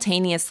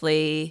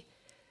simultaneously,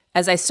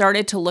 as I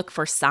started to look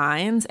for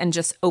signs and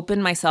just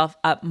open myself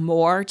up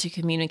more to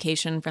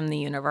communication from the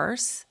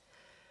universe,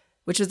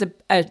 which was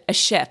a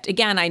shift.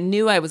 Again, I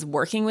knew I was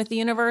working with the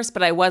universe,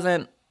 but it was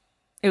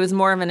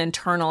more of an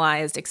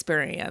internalized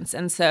experience.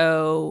 And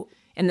so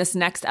in this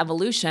next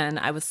evolution,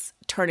 I was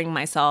turning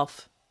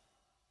myself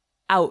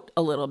out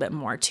a little bit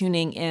more,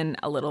 tuning in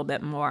a little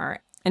bit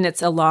more. And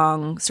it's a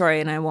long story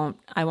and I won't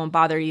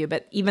bother you,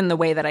 but even the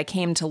way that I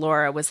came to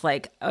Laura was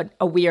like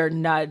a weird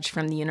nudge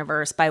from the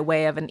universe by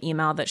way of an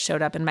email that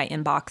showed up in my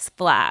inbox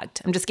flagged.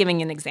 I'm just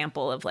giving you an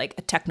example of like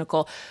a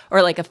technical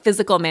or like a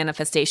physical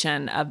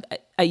manifestation of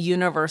a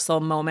universal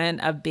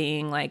moment of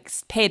being like,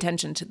 pay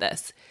attention to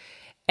this.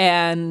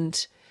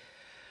 And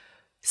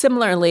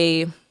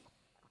similarly,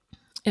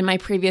 in my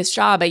previous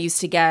job, I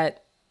used to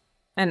get,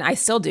 and I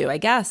still do, I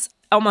guess,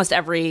 almost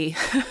every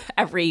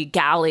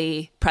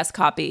galley press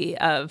copy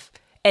of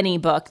any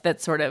book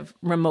that's sort of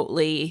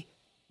remotely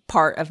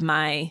part of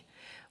my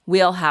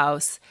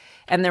wheelhouse.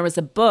 And there was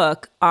a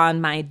book on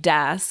my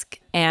desk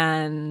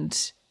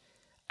and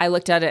I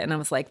looked at it and I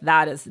was like,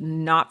 that is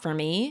not for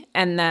me.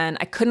 And then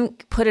I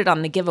couldn't put it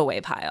on the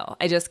giveaway pile.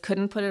 I just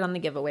couldn't put it on the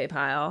giveaway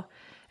pile.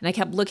 And I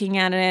kept looking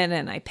at it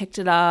and I picked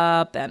it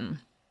up and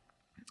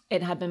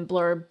it had been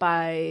blurbed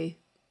by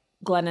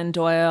Glennon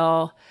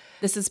Doyle.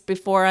 This is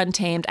before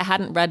Untamed. I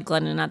hadn't read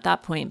Glennon at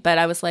that point, but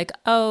I was like,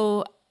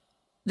 oh,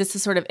 this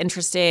is sort of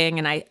interesting.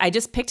 And I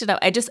just picked it up.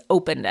 I just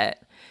opened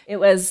it. It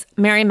was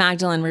Mary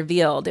Magdalene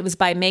Revealed. It was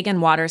by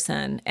Megan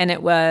Watterson. And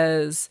it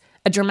was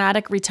a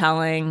dramatic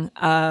retelling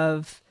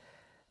of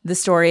the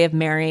story of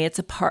Mary. It's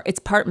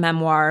part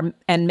memoir.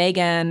 And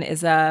Megan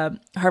is a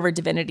Harvard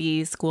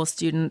Divinity School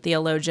student,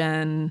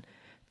 theologian,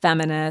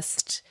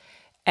 feminist,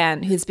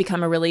 and who's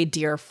become a really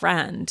dear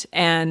friend.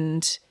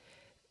 And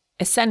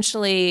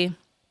essentially,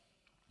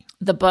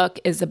 the book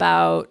is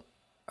about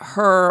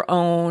her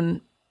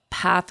own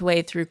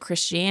pathway through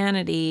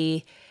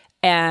Christianity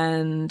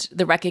and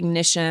the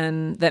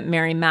recognition that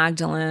Mary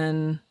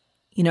Magdalene,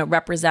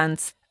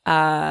 represents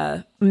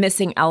a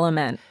missing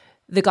element.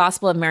 The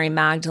Gospel of Mary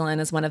Magdalene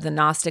is one of the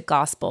Gnostic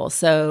Gospels.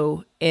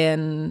 So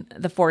in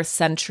the 4th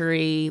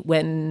century,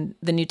 when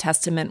the New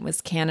Testament was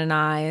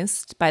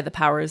canonized by the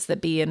powers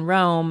that be in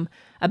Rome,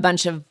 a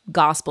bunch of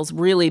Gospels,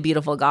 really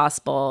beautiful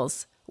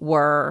Gospels,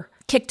 were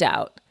kicked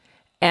out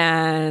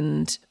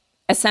and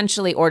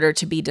essentially ordered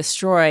to be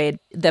destroyed.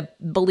 The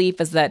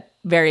belief is that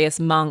various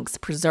monks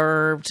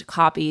preserved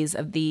copies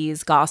of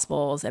these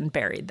Gospels and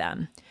buried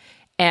them.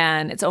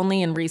 And it's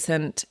only in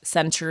recent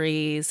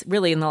centuries,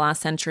 really in the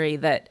last century,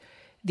 that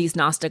these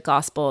Gnostic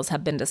Gospels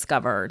have been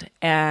discovered.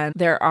 And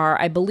there are,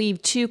 I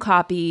believe, two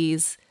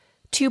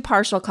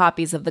partial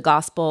copies of the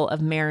Gospel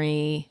of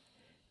Mary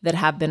that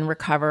have been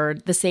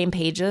recovered. The same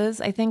pages,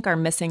 I think, are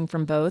missing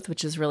from both,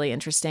 which is really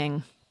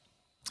interesting.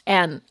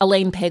 And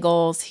Elaine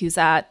Pagels, who's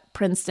at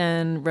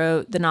Princeton,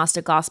 wrote the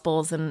Gnostic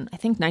Gospels in, I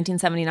think,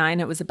 1979.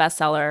 It was a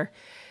bestseller.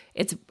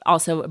 It's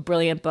also a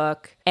brilliant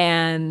book.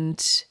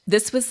 And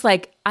this was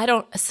like,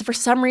 for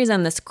some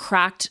reason, this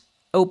cracked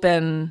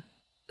open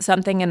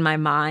something in my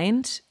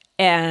mind.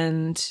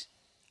 And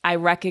I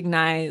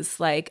recognize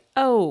like,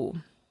 oh,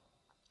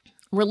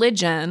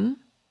 religion,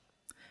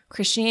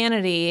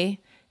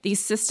 Christianity,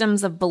 these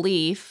systems of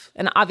belief.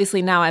 And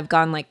obviously now I've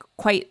gone like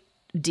quite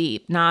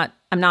deep.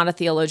 I'm not a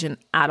theologian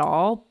at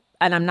all.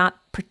 And I'm not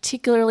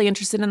particularly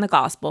interested in the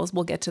Gospels.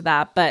 We'll get to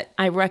that. But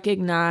I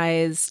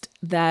recognized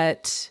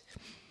that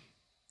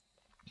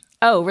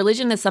oh,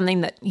 religion is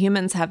something that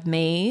humans have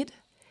made,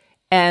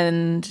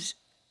 and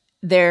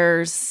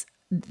there's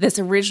this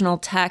original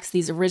text,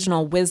 these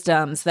original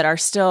wisdoms that are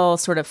still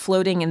sort of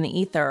floating in the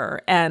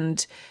ether.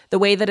 And the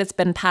way that it's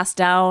been passed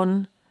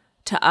down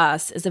to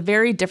us is a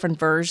very different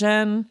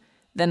version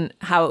than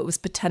how it was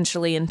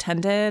potentially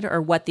intended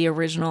or what the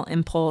original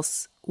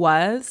impulse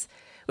was,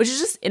 which is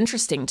just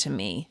interesting to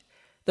me.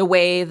 The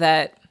way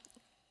that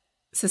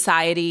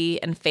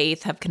society and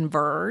faith have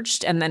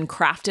converged and then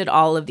crafted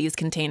all of these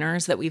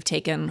containers that we've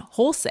taken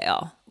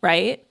wholesale,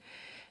 right?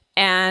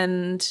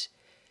 And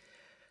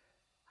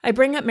I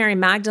bring up Mary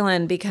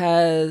Magdalene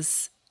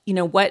because, you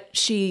know, what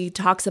she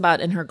talks about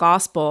in her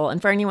gospel,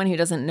 and for anyone who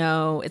doesn't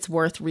know, it's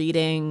worth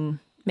reading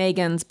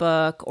Megan's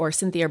book or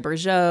Cynthia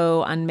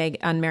Bourgeault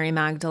on Mary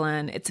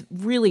Magdalene. It's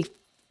really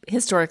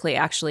historically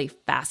actually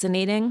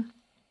fascinating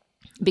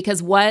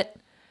because what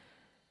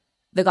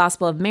the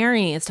Gospel of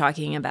Mary is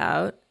talking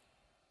about,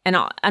 and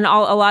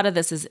a lot of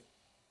this is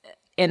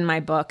in my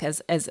book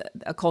as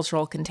a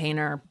cultural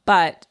container,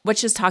 but what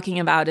she's talking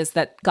about is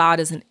that God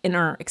is an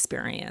inner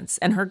experience,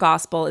 and her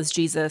gospel is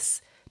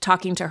Jesus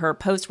talking to her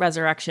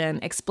post-resurrection,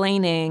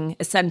 explaining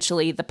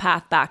essentially the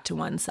path back to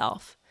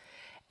oneself.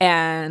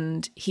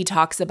 And he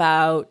talks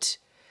about,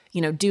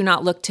 you know, do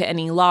not look to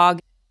any log.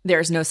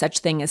 There's no such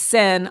thing as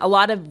sin. A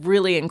lot of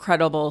really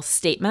incredible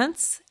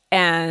statements.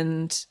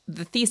 And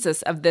the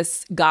thesis of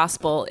this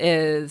gospel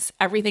is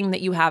everything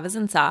that you have is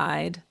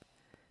inside.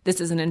 This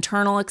is an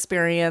internal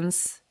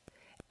experience.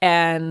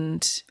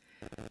 And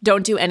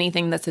don't do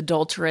anything that's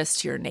adulterous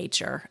to your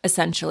nature,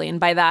 essentially. And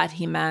by that,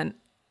 he meant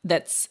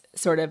that's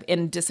sort of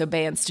in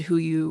disobedience to who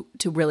you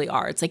really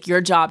are. It's like your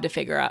job to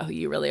figure out who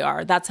you really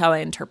are. That's how I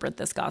interpret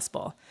this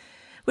gospel,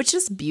 which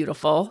is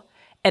beautiful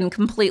and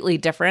completely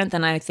different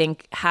than I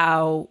think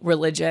how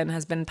religion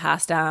has been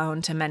passed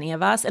down to many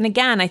of us. And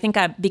again, I think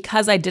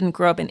because I didn't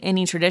grow up in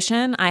any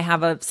tradition, I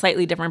have a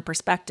slightly different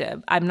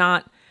perspective. I'm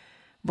not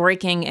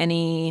breaking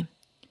any...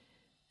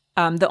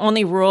 the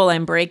only rule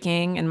I'm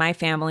breaking in my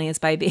family is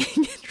by being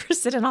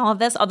interested in all of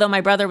this, although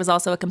my brother was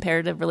also a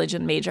comparative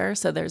religion major,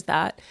 so there's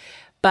that.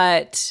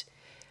 But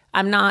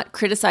I'm not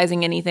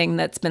criticizing anything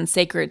that's been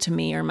sacred to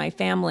me or my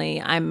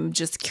family. I'm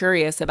just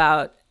curious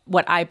about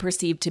what I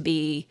perceive to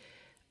be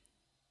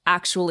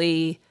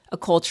actually a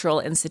cultural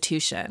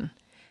institution.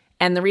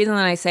 And the reason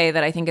that I say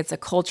that I think it's a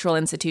cultural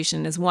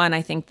institution is, one,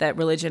 I think that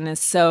religion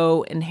is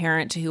so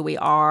inherent to who we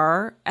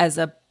are as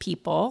a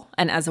people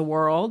and as a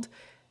world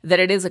that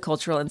it is a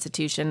cultural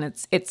institution.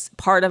 It's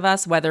part of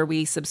us, whether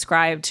we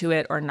subscribe to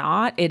it or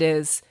not. It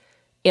is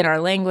in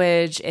our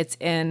language, it's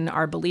in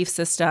our belief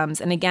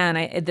systems. And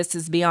again, this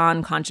is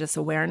beyond conscious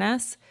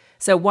awareness.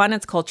 So one,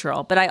 it's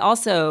cultural. But I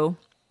also,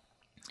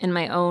 in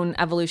my own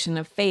evolution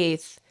of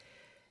faith,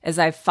 as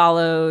I've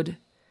followed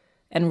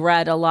and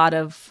read a lot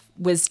of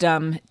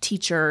wisdom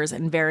teachers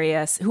and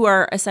various, who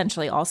are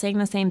essentially all saying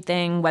the same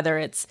thing, whether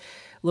it's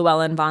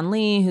Llewellyn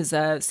Vaughan-Lee, who's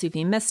a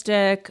Sufi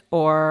mystic,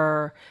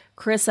 or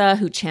Carissa,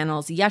 who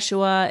channels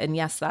Yeshua, and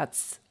yes,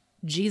 that's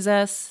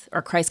Jesus,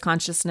 or Christ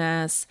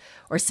consciousness,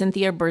 or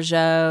Cynthia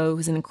Bourgeault,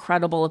 who's an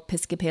incredible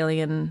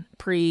Episcopalian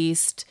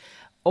priest,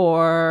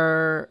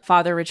 or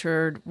Father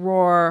Richard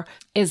Rohr,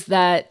 is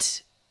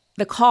that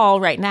the call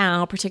right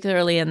now,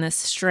 particularly in this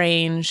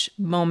strange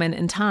moment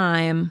in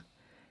time,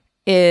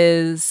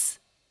 is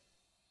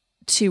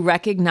to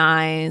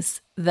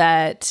recognize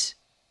that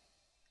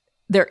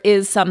there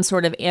is some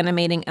sort of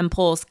animating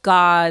impulse,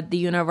 God, the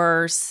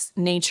universe,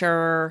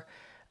 nature,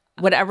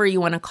 whatever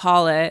you want to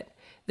call it,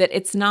 that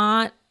it's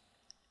not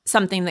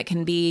something that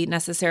can be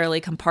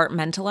necessarily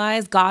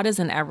compartmentalized. God is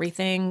in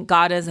everything.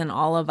 God is in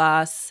all of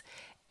us.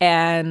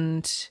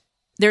 And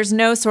there's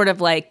no sort of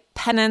like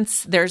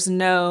penance. There's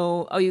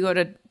no, oh, you go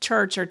to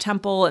church or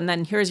temple and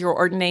then here's your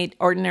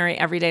ordinary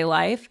everyday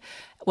life.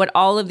 What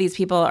all of these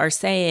people are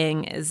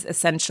saying is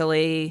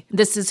essentially,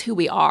 this is who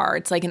we are.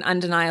 It's like an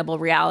undeniable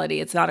reality.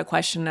 It's not a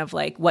question of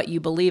like what you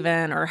believe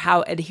in or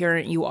how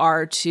adherent you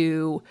are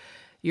to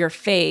your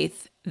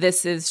faith.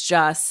 This is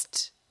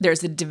just,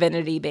 there's a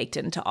divinity baked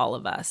into all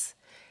of us.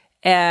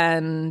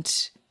 And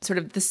sort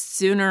of the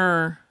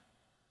sooner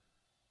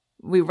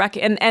we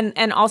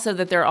and also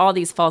that there are all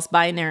these false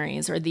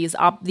binaries or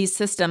these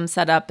systems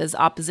set up as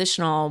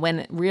oppositional,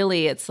 when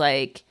really it's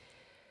like,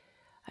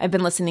 I've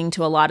been listening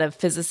to a lot of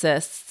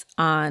physicists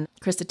on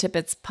Krista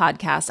Tippett's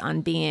podcast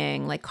on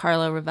being, like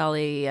Carlo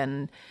Rovelli,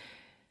 and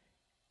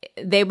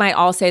they might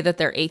all say that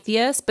they're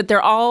atheists, but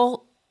they're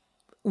all,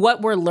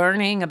 what we're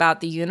learning about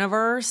the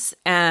universe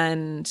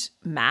and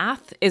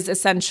math is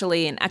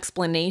essentially an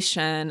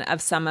explanation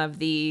of some of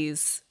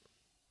these.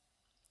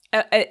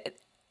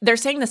 They're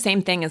saying the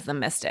same thing as the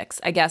mystics,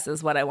 I guess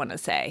is what I want to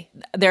say.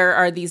 There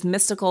are these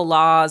mystical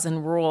laws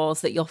and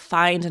rules that you'll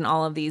find in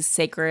all of these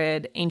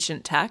sacred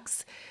ancient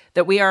texts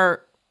that we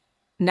are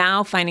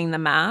now finding the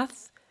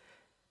math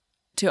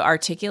to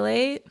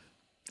articulate,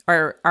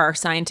 or our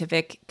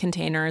scientific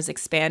container is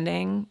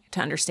expanding to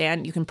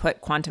understand. You can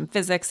put quantum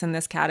physics in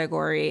this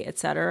category, et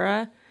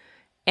cetera.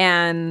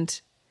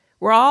 And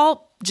we're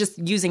all just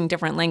using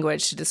different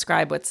language to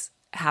describe what's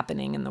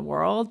happening in the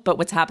world, but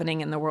what's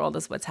happening in the world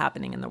is what's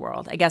happening in the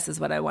world, I guess is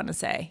what I want to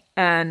say.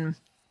 And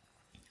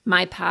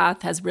my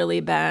path has really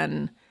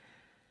been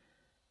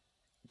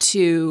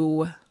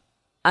to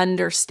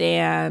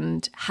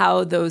understand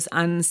how those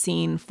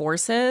unseen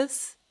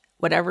forces,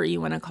 whatever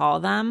you want to call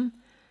them,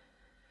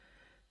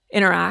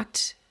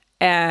 interact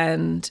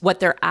and what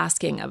they're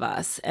asking of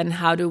us, and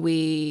how do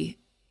we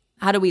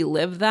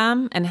live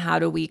them, and how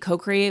do we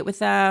co-create with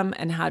them,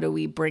 and how do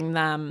we bring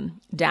them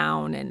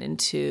down and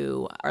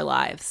into our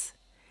lives.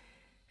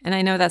 And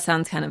I know that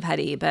sounds kind of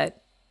heady,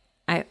 but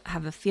I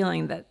have a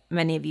feeling that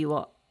many of you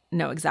will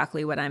know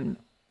exactly what I'm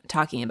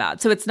talking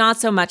about. So it's not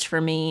so much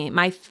for me,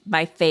 my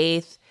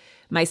faith,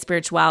 my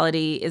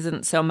spirituality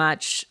isn't so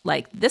much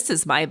like this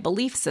is my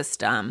belief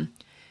system.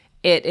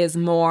 It is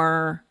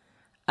more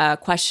a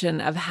question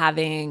of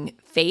having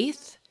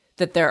faith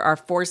that there are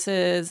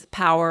forces,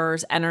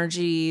 powers,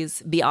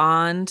 energies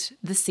beyond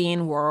the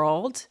seen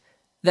world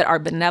that are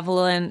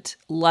benevolent,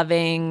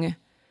 loving,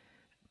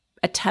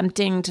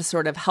 attempting to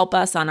sort of help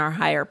us on our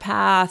higher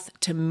path,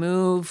 to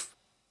move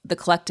the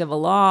collective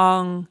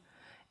along.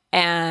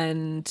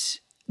 And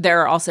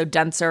there are also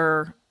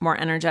denser, more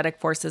energetic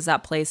forces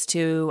at place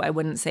too. I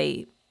wouldn't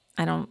say,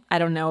 I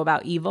don't know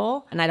about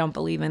evil, and I don't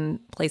believe in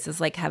places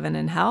like heaven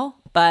and hell,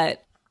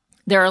 but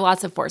there are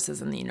lots of forces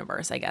in the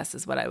universe, I guess,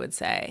 is what I would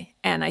say.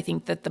 And I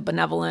think that the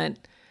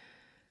benevolent,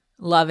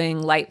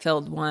 loving,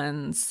 light-filled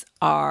ones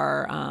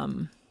are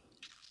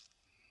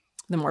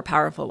the more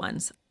powerful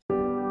ones.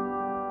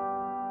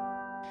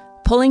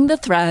 Pulling the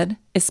Thread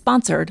is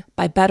sponsored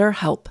by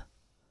BetterHelp.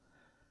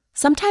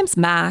 Sometimes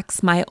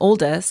Max, my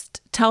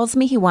oldest, tells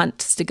me he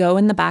wants to go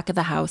in the back of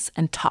the house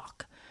and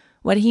talk.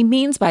 What he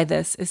means by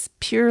this is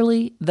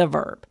purely the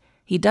verb.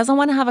 He doesn't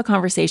want to have a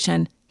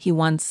conversation, he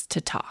wants to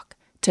talk.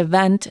 To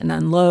vent and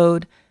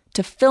unload,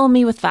 to fill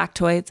me with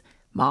factoids.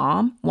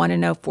 Mom, want to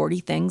know 40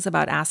 things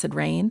about acid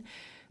rain?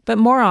 But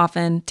more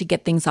often, to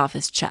get things off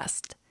his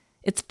chest.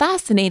 It's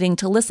fascinating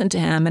to listen to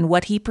him and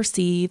what he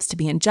perceives to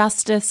be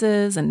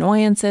injustices,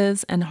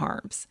 annoyances, and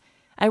harms.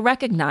 I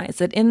recognize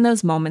that in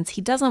those moments,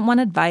 he doesn't want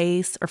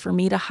advice or for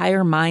me to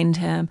higher mind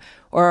him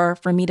or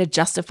for me to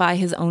justify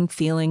his own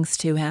feelings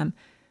to him,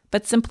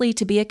 but simply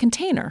to be a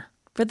container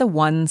for the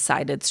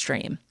one-sided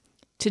stream,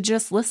 to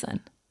just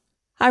listen.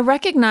 I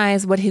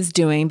recognize what he's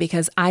doing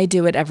because I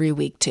do it every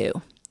week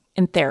too,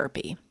 in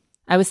therapy.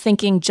 I was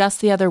thinking just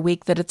the other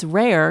week that it's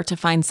rare to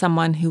find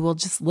someone who will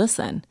just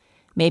listen,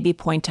 maybe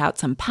point out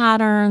some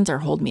patterns or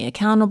hold me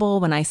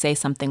accountable when I say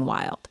something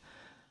wild.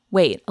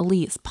 Wait,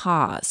 Elise,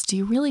 pause. Do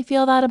you really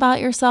feel that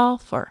about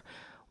yourself? Or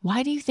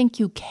why do you think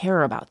you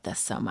care about this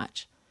so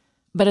much?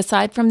 But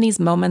aside from these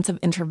moments of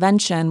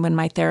intervention when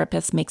my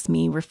therapist makes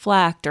me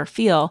reflect or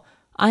feel,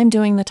 I'm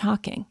doing the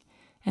talking,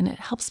 and it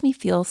helps me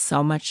feel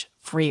so much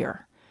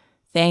freer.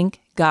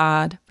 Thank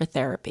God for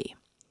therapy.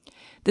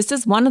 This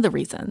is one of the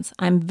reasons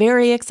I'm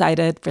very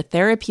excited for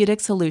therapeutic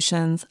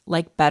solutions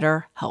like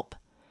BetterHelp.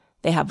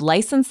 They have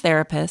licensed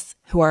therapists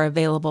who are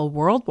available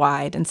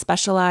worldwide and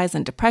specialize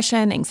in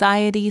depression,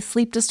 anxiety,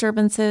 sleep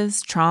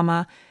disturbances,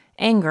 trauma,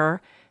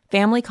 anger,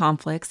 family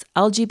conflicts,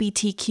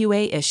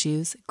 LGBTQA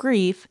issues,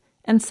 grief,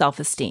 and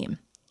self-esteem.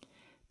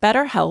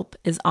 BetterHelp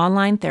is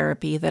online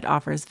therapy that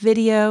offers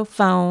video,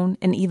 phone,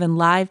 and even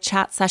live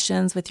chat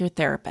sessions with your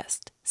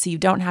therapist, so you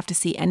don't have to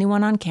see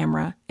anyone on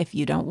camera if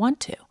you don't want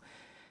to.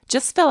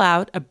 Just fill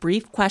out a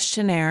brief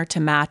questionnaire to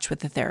match with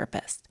the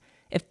therapist.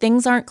 If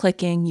things aren't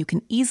clicking, you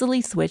can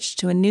easily switch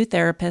to a new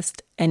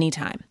therapist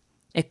anytime.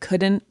 It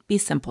couldn't be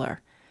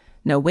simpler.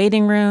 No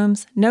waiting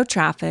rooms, no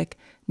traffic,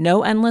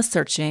 no endless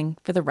searching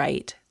for the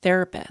right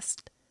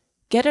therapist.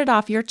 Get it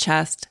off your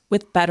chest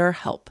with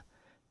BetterHelp.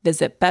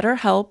 Visit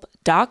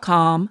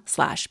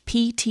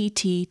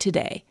betterhelp.com/PTT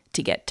today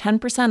to get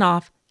 10%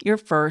 off your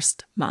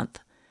first month.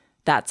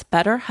 That's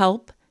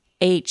BetterHelp,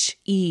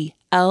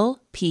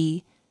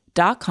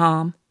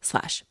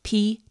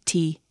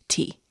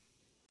 HELP.com/PTT.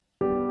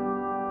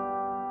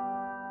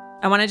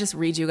 I want to just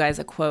read you guys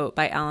a quote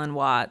by Alan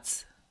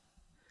Watts,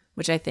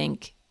 which I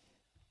think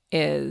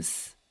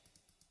is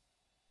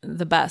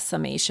the best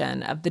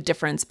summation of the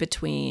difference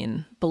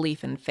between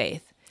belief and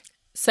faith.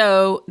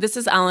 So this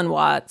is Alan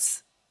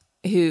Watts,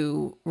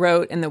 who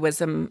wrote in The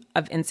Wisdom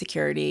of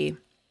Insecurity,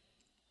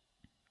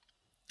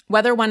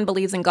 "Whether one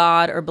believes in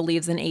God or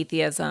believes in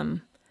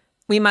atheism,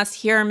 we must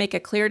here make a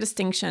clear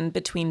distinction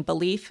between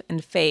belief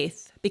and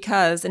faith,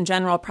 because in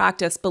general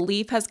practice,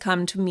 belief has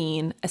come to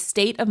mean a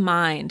state of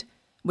mind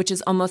which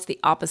is almost the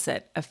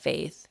opposite of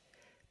faith.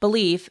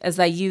 Belief, as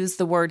I use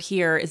the word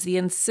here, is the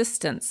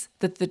insistence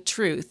that the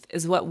truth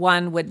is what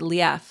one would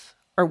lief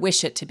or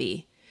wish it to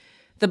be.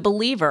 The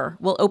believer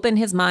will open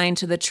his mind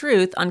to the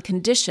truth on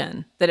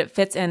condition that it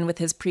fits in with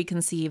his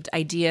preconceived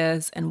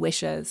ideas and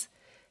wishes.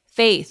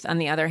 Faith, on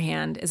the other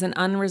hand, is an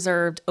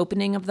unreserved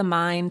opening of the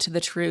mind to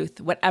the truth,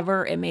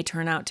 whatever it may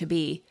turn out to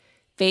be.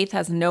 Faith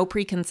has no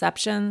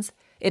preconceptions.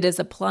 It is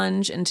a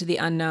plunge into the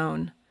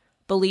unknown.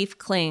 Belief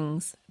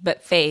clings,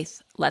 but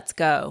faith lets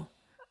go.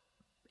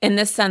 In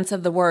this sense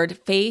of the word,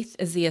 faith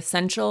is the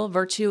essential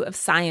virtue of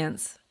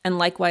science, and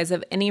likewise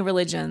of any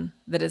religion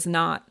that is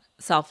not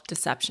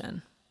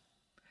self-deception.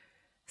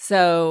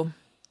 So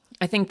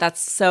I think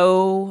that's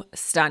so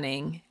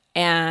stunning.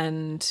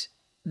 And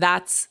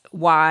that's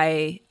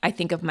why I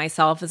think of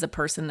myself as a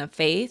person of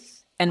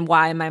faith and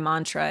why my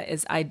mantra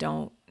is I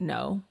don't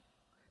know.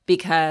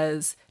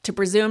 Because to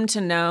presume to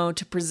know,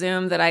 to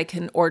presume that I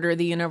can order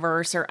the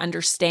universe or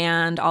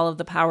understand all of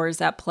the powers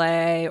at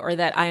play, or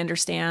that I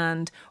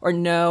understand or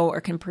know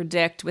or can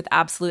predict with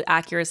absolute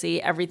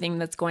accuracy everything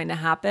that's going to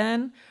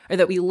happen, or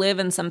that we live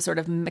in some sort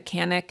of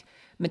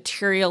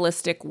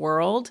materialistic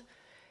world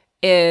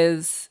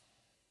is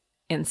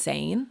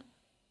insane.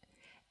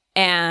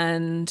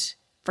 And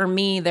for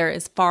me, there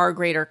is far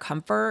greater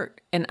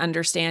comfort in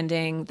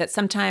understanding that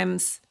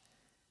sometimes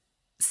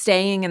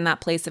staying in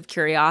that place of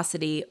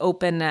curiosity,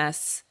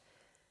 openness,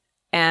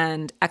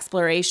 and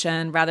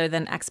exploration rather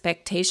than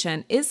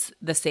expectation is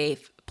the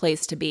safe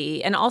place to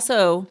be. And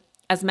also,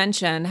 as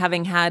mentioned,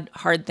 having had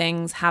hard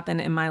things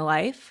happen in my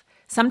life,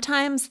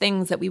 sometimes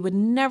things that we would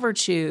never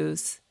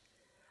choose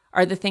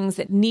are the things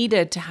that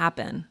needed to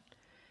happen,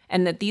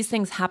 and that these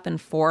things happen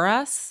for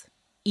us,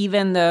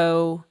 even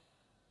though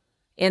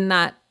in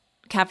that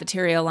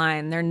cafeteria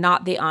line, they're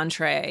not the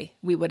entree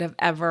we would have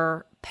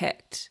ever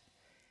picked.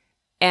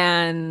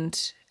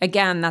 And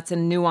again, that's a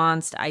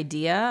nuanced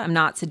idea. I'm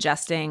not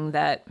suggesting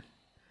that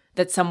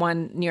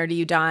someone near to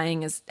you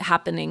dying is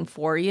happening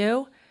for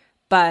you.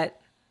 But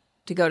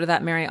to go to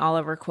that Mary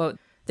Oliver quote,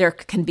 there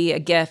can be a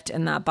gift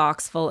in that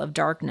box full of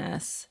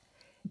darkness.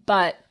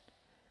 But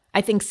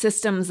I think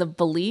systems of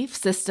belief,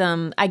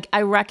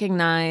 I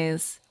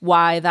recognize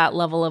why that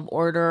level of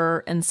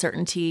order and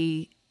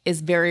certainty is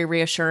very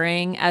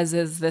reassuring, as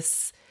is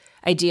this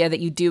idea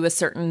that you do a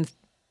certain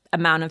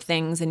amount of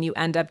things and you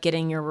end up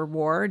getting your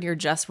reward, your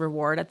just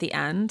reward at the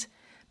end.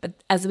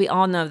 But as we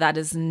all know, that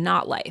is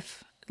not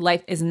life.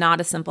 Life is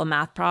not a simple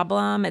math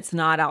problem. It's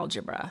not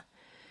algebra.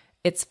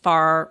 It's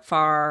far,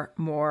 far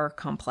more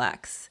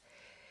complex.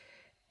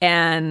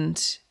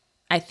 And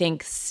I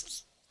think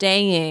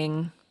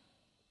staying,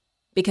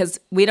 because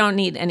we don't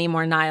need any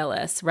more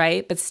nihilists,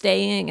 right? But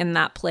staying in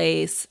that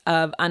place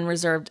of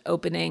unreserved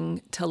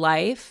opening to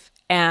life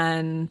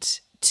and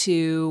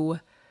to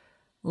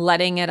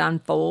letting it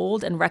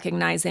unfold and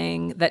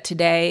recognizing that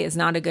today is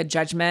not a good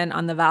judgment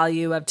on the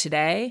value of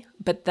today,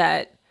 but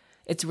that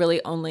it's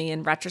really only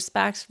in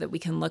retrospect that we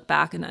can look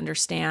back and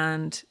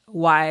understand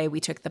why we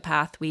took the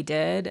path we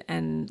did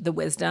and the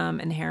wisdom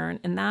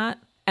inherent in that.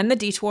 And the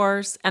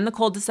detours and the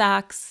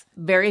cul-de-sacs.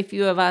 Very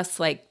few of us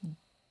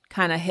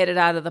kind of hit it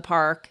out of the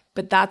park,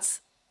 but that's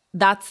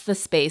the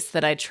space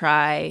that I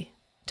try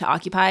to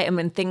occupy. And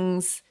when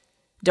things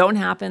don't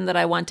happen that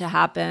I want to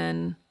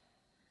happen,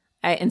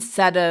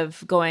 instead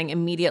of going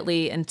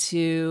immediately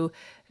into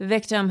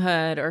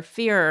victimhood or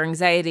fear or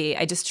anxiety,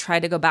 I just try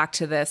to go back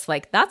to this,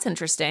 that's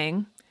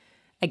interesting.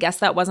 I guess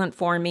that wasn't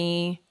for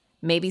me.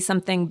 Maybe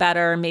something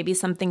better, maybe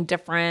something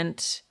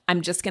different.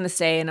 I'm just going to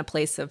stay in a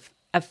place of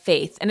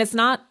faith. And it's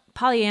not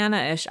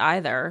Pollyanna-ish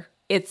either.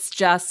 It's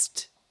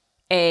just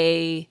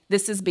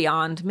this is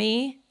beyond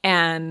me,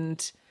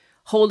 and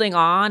holding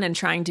on and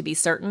trying to be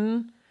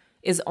certain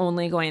is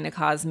only going to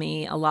cause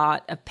me a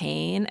lot of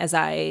pain as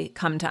I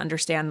come to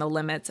understand the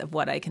limits of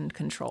what I can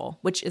control,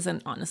 which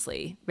isn't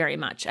honestly very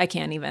much. I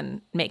can't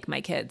even make my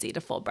kids eat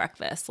a full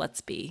breakfast. Let's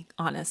be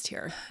honest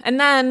here. And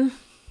then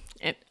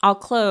I'll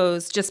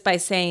close just by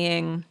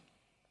saying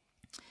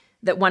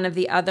that one of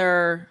the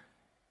other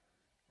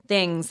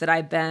things that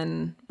I've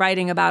been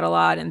writing about a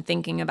lot and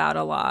thinking about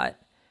a lot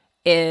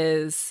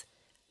is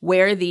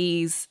where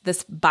this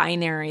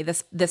binary,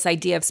 this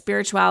idea of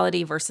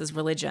spirituality versus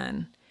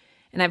religion.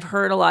 And I've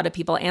heard a lot of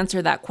people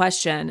answer that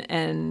question,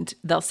 and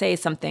they'll say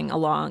something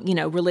along,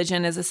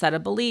 religion is a set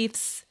of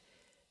beliefs,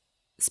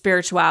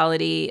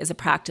 spirituality is a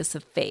practice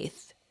of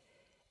faith.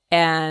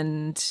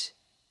 And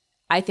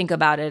I think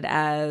about it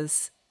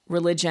as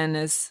religion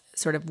is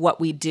sort of what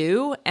we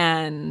do,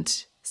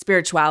 and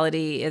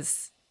spirituality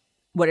is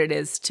what it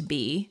is to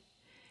be.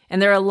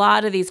 And there are a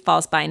lot of these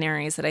false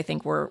binaries that I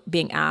think we're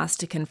being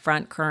asked to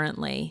confront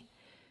currently,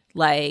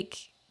 like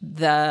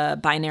the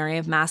binary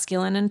of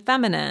masculine and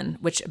feminine,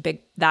 which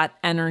that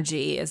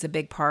energy is a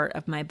big part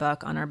of my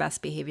book on our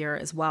best behavior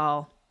as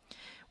well.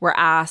 We're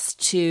asked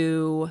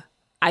to,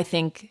 I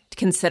think,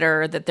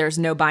 consider that there's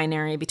no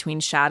binary between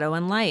shadow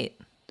and light.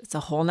 It's a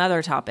whole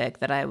nother topic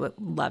that I would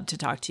love to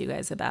talk to you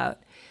guys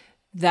about.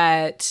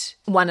 That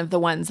one of the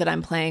ones that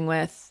I'm playing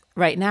with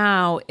right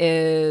now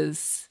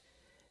is,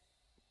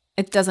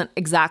 it doesn't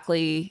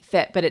exactly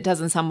fit, but it does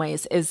in some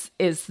ways, is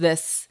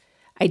this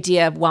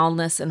idea of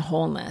wellness and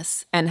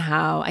wholeness, and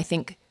how I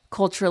think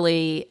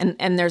culturally,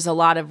 and there's a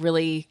lot of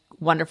really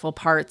wonderful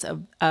parts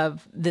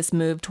of this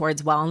move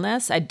towards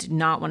wellness. I do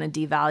not want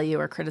to devalue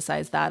or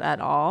criticize that at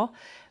all.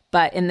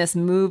 But in this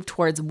move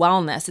towards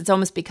wellness, it's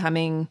almost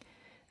becoming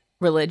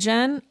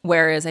religion,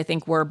 whereas I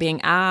think we're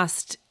being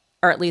asked,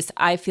 or at least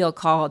I feel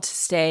called to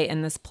stay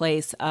in this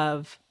place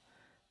of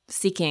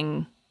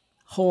seeking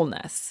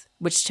wholeness,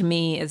 which to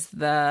me is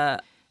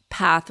the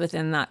path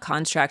within that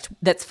construct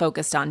that's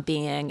focused on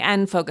being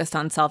and focused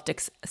on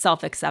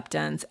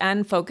self-acceptance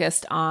and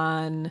focused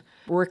on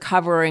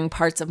recovering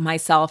parts of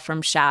myself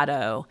from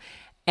shadow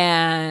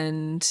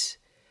and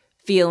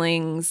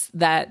feelings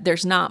that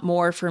there's not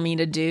more for me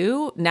to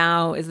do.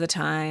 Now is the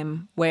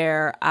time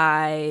where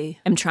I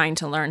am trying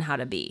to learn how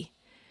to be.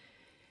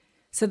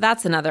 So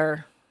that's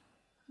another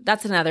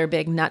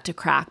big nut to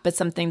crack, but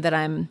something that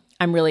I'm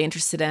really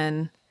interested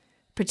in,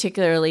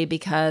 particularly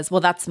because,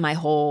 well, that's my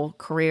whole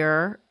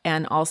career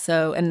and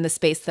also in the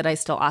space that I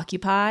still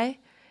occupy.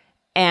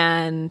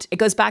 And it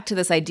goes back to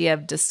this idea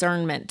of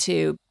discernment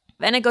too.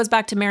 And it goes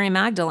back to Mary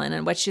Magdalene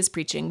and what she's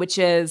preaching, which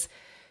is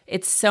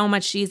it's so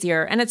much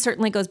easier. And it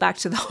certainly goes back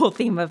to the whole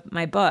theme of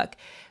my book.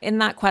 In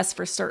that quest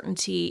for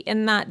certainty,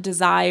 in that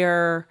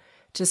desire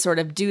to sort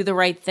of do the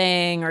right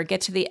thing or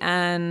get to the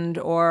end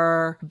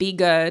or be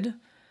good,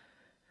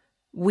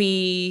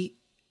 we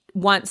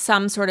want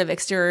some sort of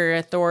exterior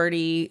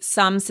authority,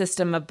 some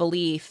system of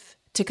belief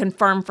to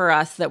confirm for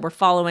us that we're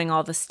following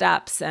all the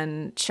steps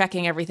and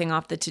checking everything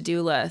off the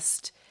to-do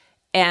list.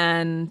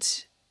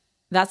 And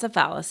that's a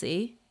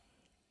fallacy,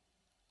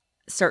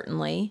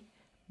 certainly.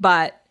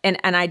 But, and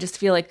I just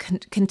feel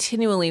like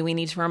continually we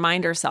need to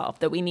remind ourselves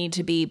that we need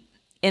to be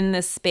in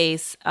this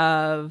space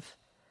of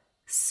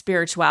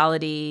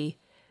spirituality,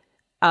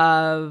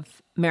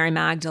 of Mary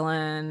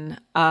Magdalene,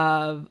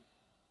 of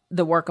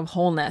the work of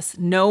wholeness.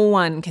 No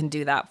one can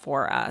do that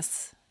for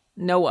us.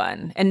 No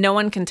one. And no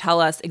one can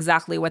tell us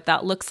exactly what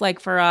that looks like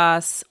for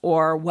us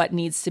or what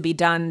needs to be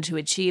done to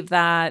achieve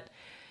that.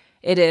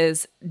 It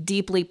is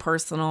deeply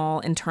personal,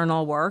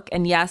 internal work.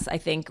 And yes, I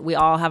think we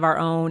all have our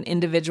own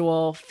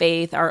individual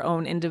faith, our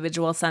own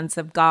individual sense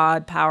of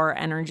God, power,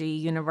 energy,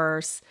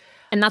 universe.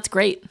 And that's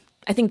great.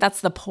 I think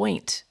that's the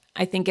point.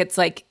 I think it's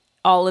like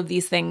all of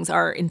these things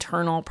are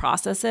internal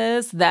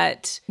processes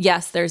that,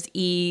 yes, there's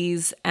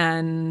ease,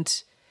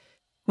 and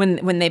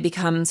when they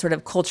become sort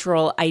of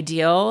cultural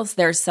ideals,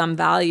 there's some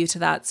value to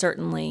that,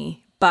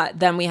 certainly. But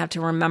then we have to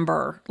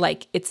remember,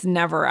 like, it's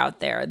never out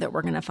there that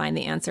we're going to find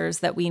the answers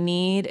that we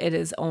need. It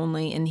is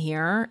only in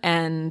here.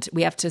 And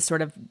we have to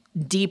sort of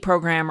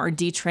deprogram or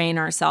detrain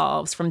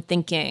ourselves from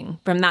thinking,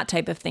 from that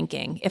type of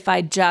thinking. If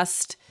I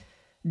just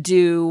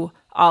do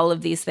all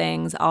of these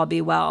things, I'll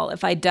be well.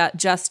 If I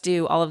just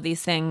do all of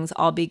these things,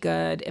 I'll be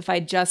good. If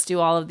I just do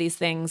all of these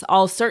things,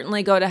 I'll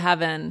certainly go to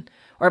heaven,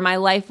 or my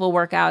life will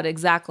work out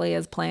exactly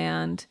as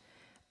planned.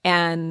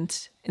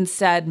 And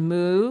instead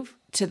move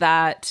to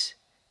that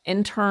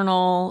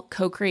internal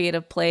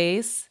co-creative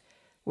place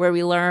where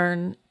we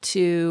learn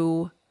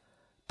to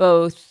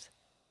both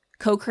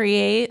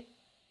co-create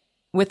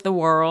with the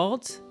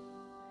world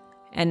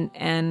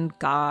and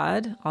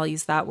God, I'll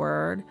use that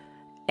word,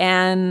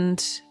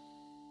 and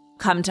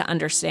come to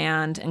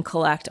understand and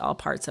collect all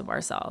parts of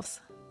ourselves.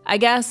 I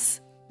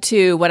guess,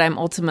 too, what I'm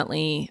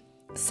ultimately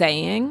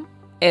saying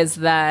is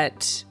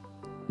that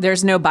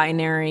there's no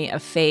binary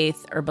of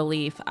faith or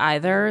belief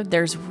either.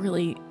 There's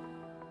really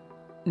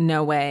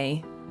no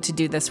way to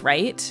do this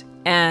right.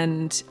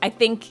 And I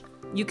think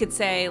you could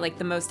say, like,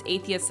 the most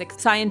atheistic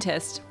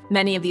scientists,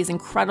 many of these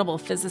incredible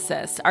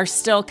physicists are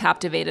still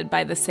captivated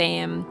by the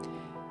same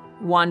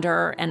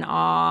wonder and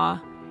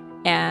awe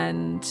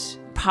and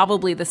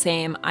probably the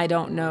same I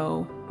don't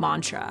know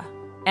mantra.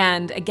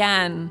 And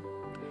again,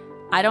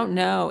 I don't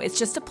know. It's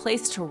just a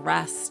place to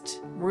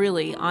rest,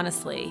 really,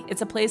 honestly.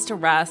 It's a place to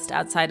rest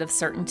outside of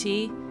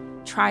certainty.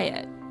 Try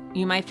it.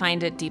 You might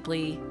find it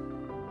deeply,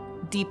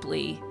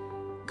 deeply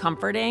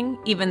comforting,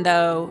 even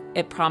though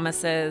it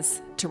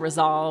promises to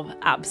resolve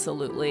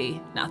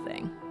absolutely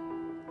nothing.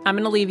 I'm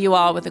going to leave you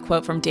all with a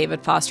quote from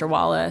David Foster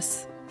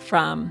Wallace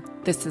from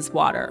This Is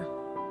Water.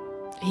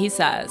 He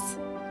says,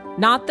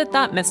 "Not that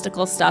that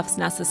mystical stuff's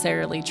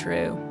necessarily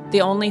true.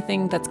 The only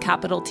thing that's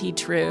capital T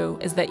true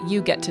is that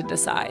you get to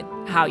decide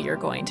how you're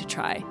going to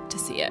try to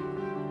see it."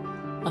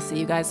 I'll see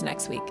you guys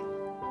next week.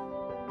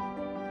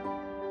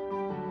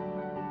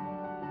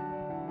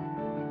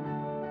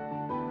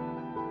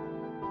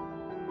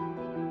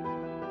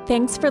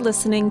 Thanks for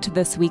listening to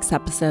this week's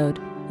episode.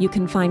 You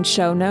can find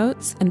show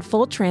notes and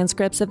full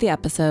transcripts of the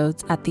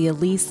episodes at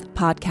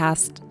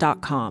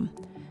theelisepodcast.com.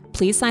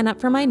 Please sign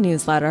up for my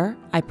newsletter.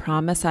 I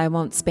promise I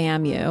won't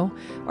spam you.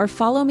 Or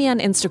follow me on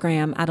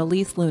Instagram at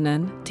Elise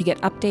Lunan to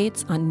get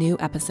updates on new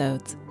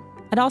episodes.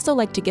 I'd also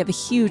like to give a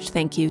huge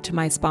thank you to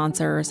my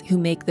sponsors who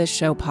make this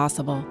show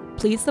possible.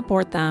 Please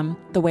support them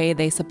the way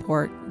they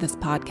support this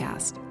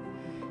podcast.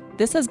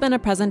 This has been a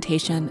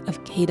presentation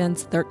of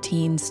Cadence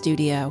 13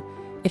 Studio.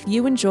 If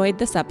you enjoyed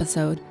this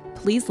episode,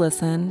 please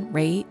listen,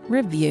 rate,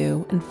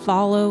 review, and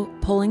follow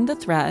Pulling the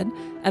Thread,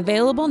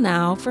 available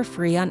now for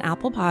free on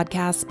Apple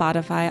Podcasts,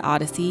 Spotify,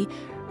 Odyssey,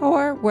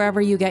 or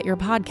wherever you get your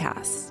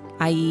podcasts,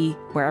 i.e.,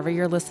 wherever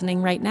you're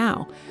listening right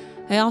now.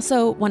 I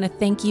also want to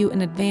thank you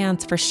in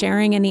advance for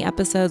sharing any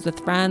episodes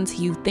with friends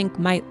who you think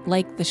might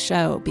like the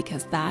show,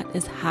 because that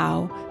is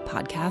how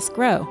podcasts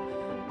grow.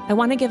 I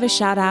want to give a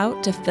shout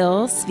out to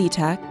Phil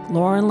Svitek,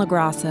 Lauren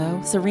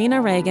LaGrasso,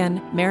 Serena Reagan,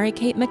 Mary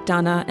Kate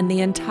McDonough, and the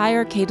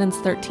entire Cadence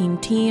 13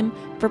 team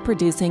for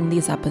producing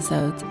these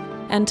episodes,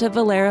 and to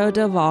Valero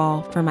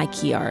Deval for my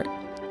key art.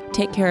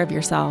 Take care of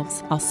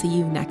yourselves. I'll see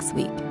you next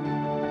week.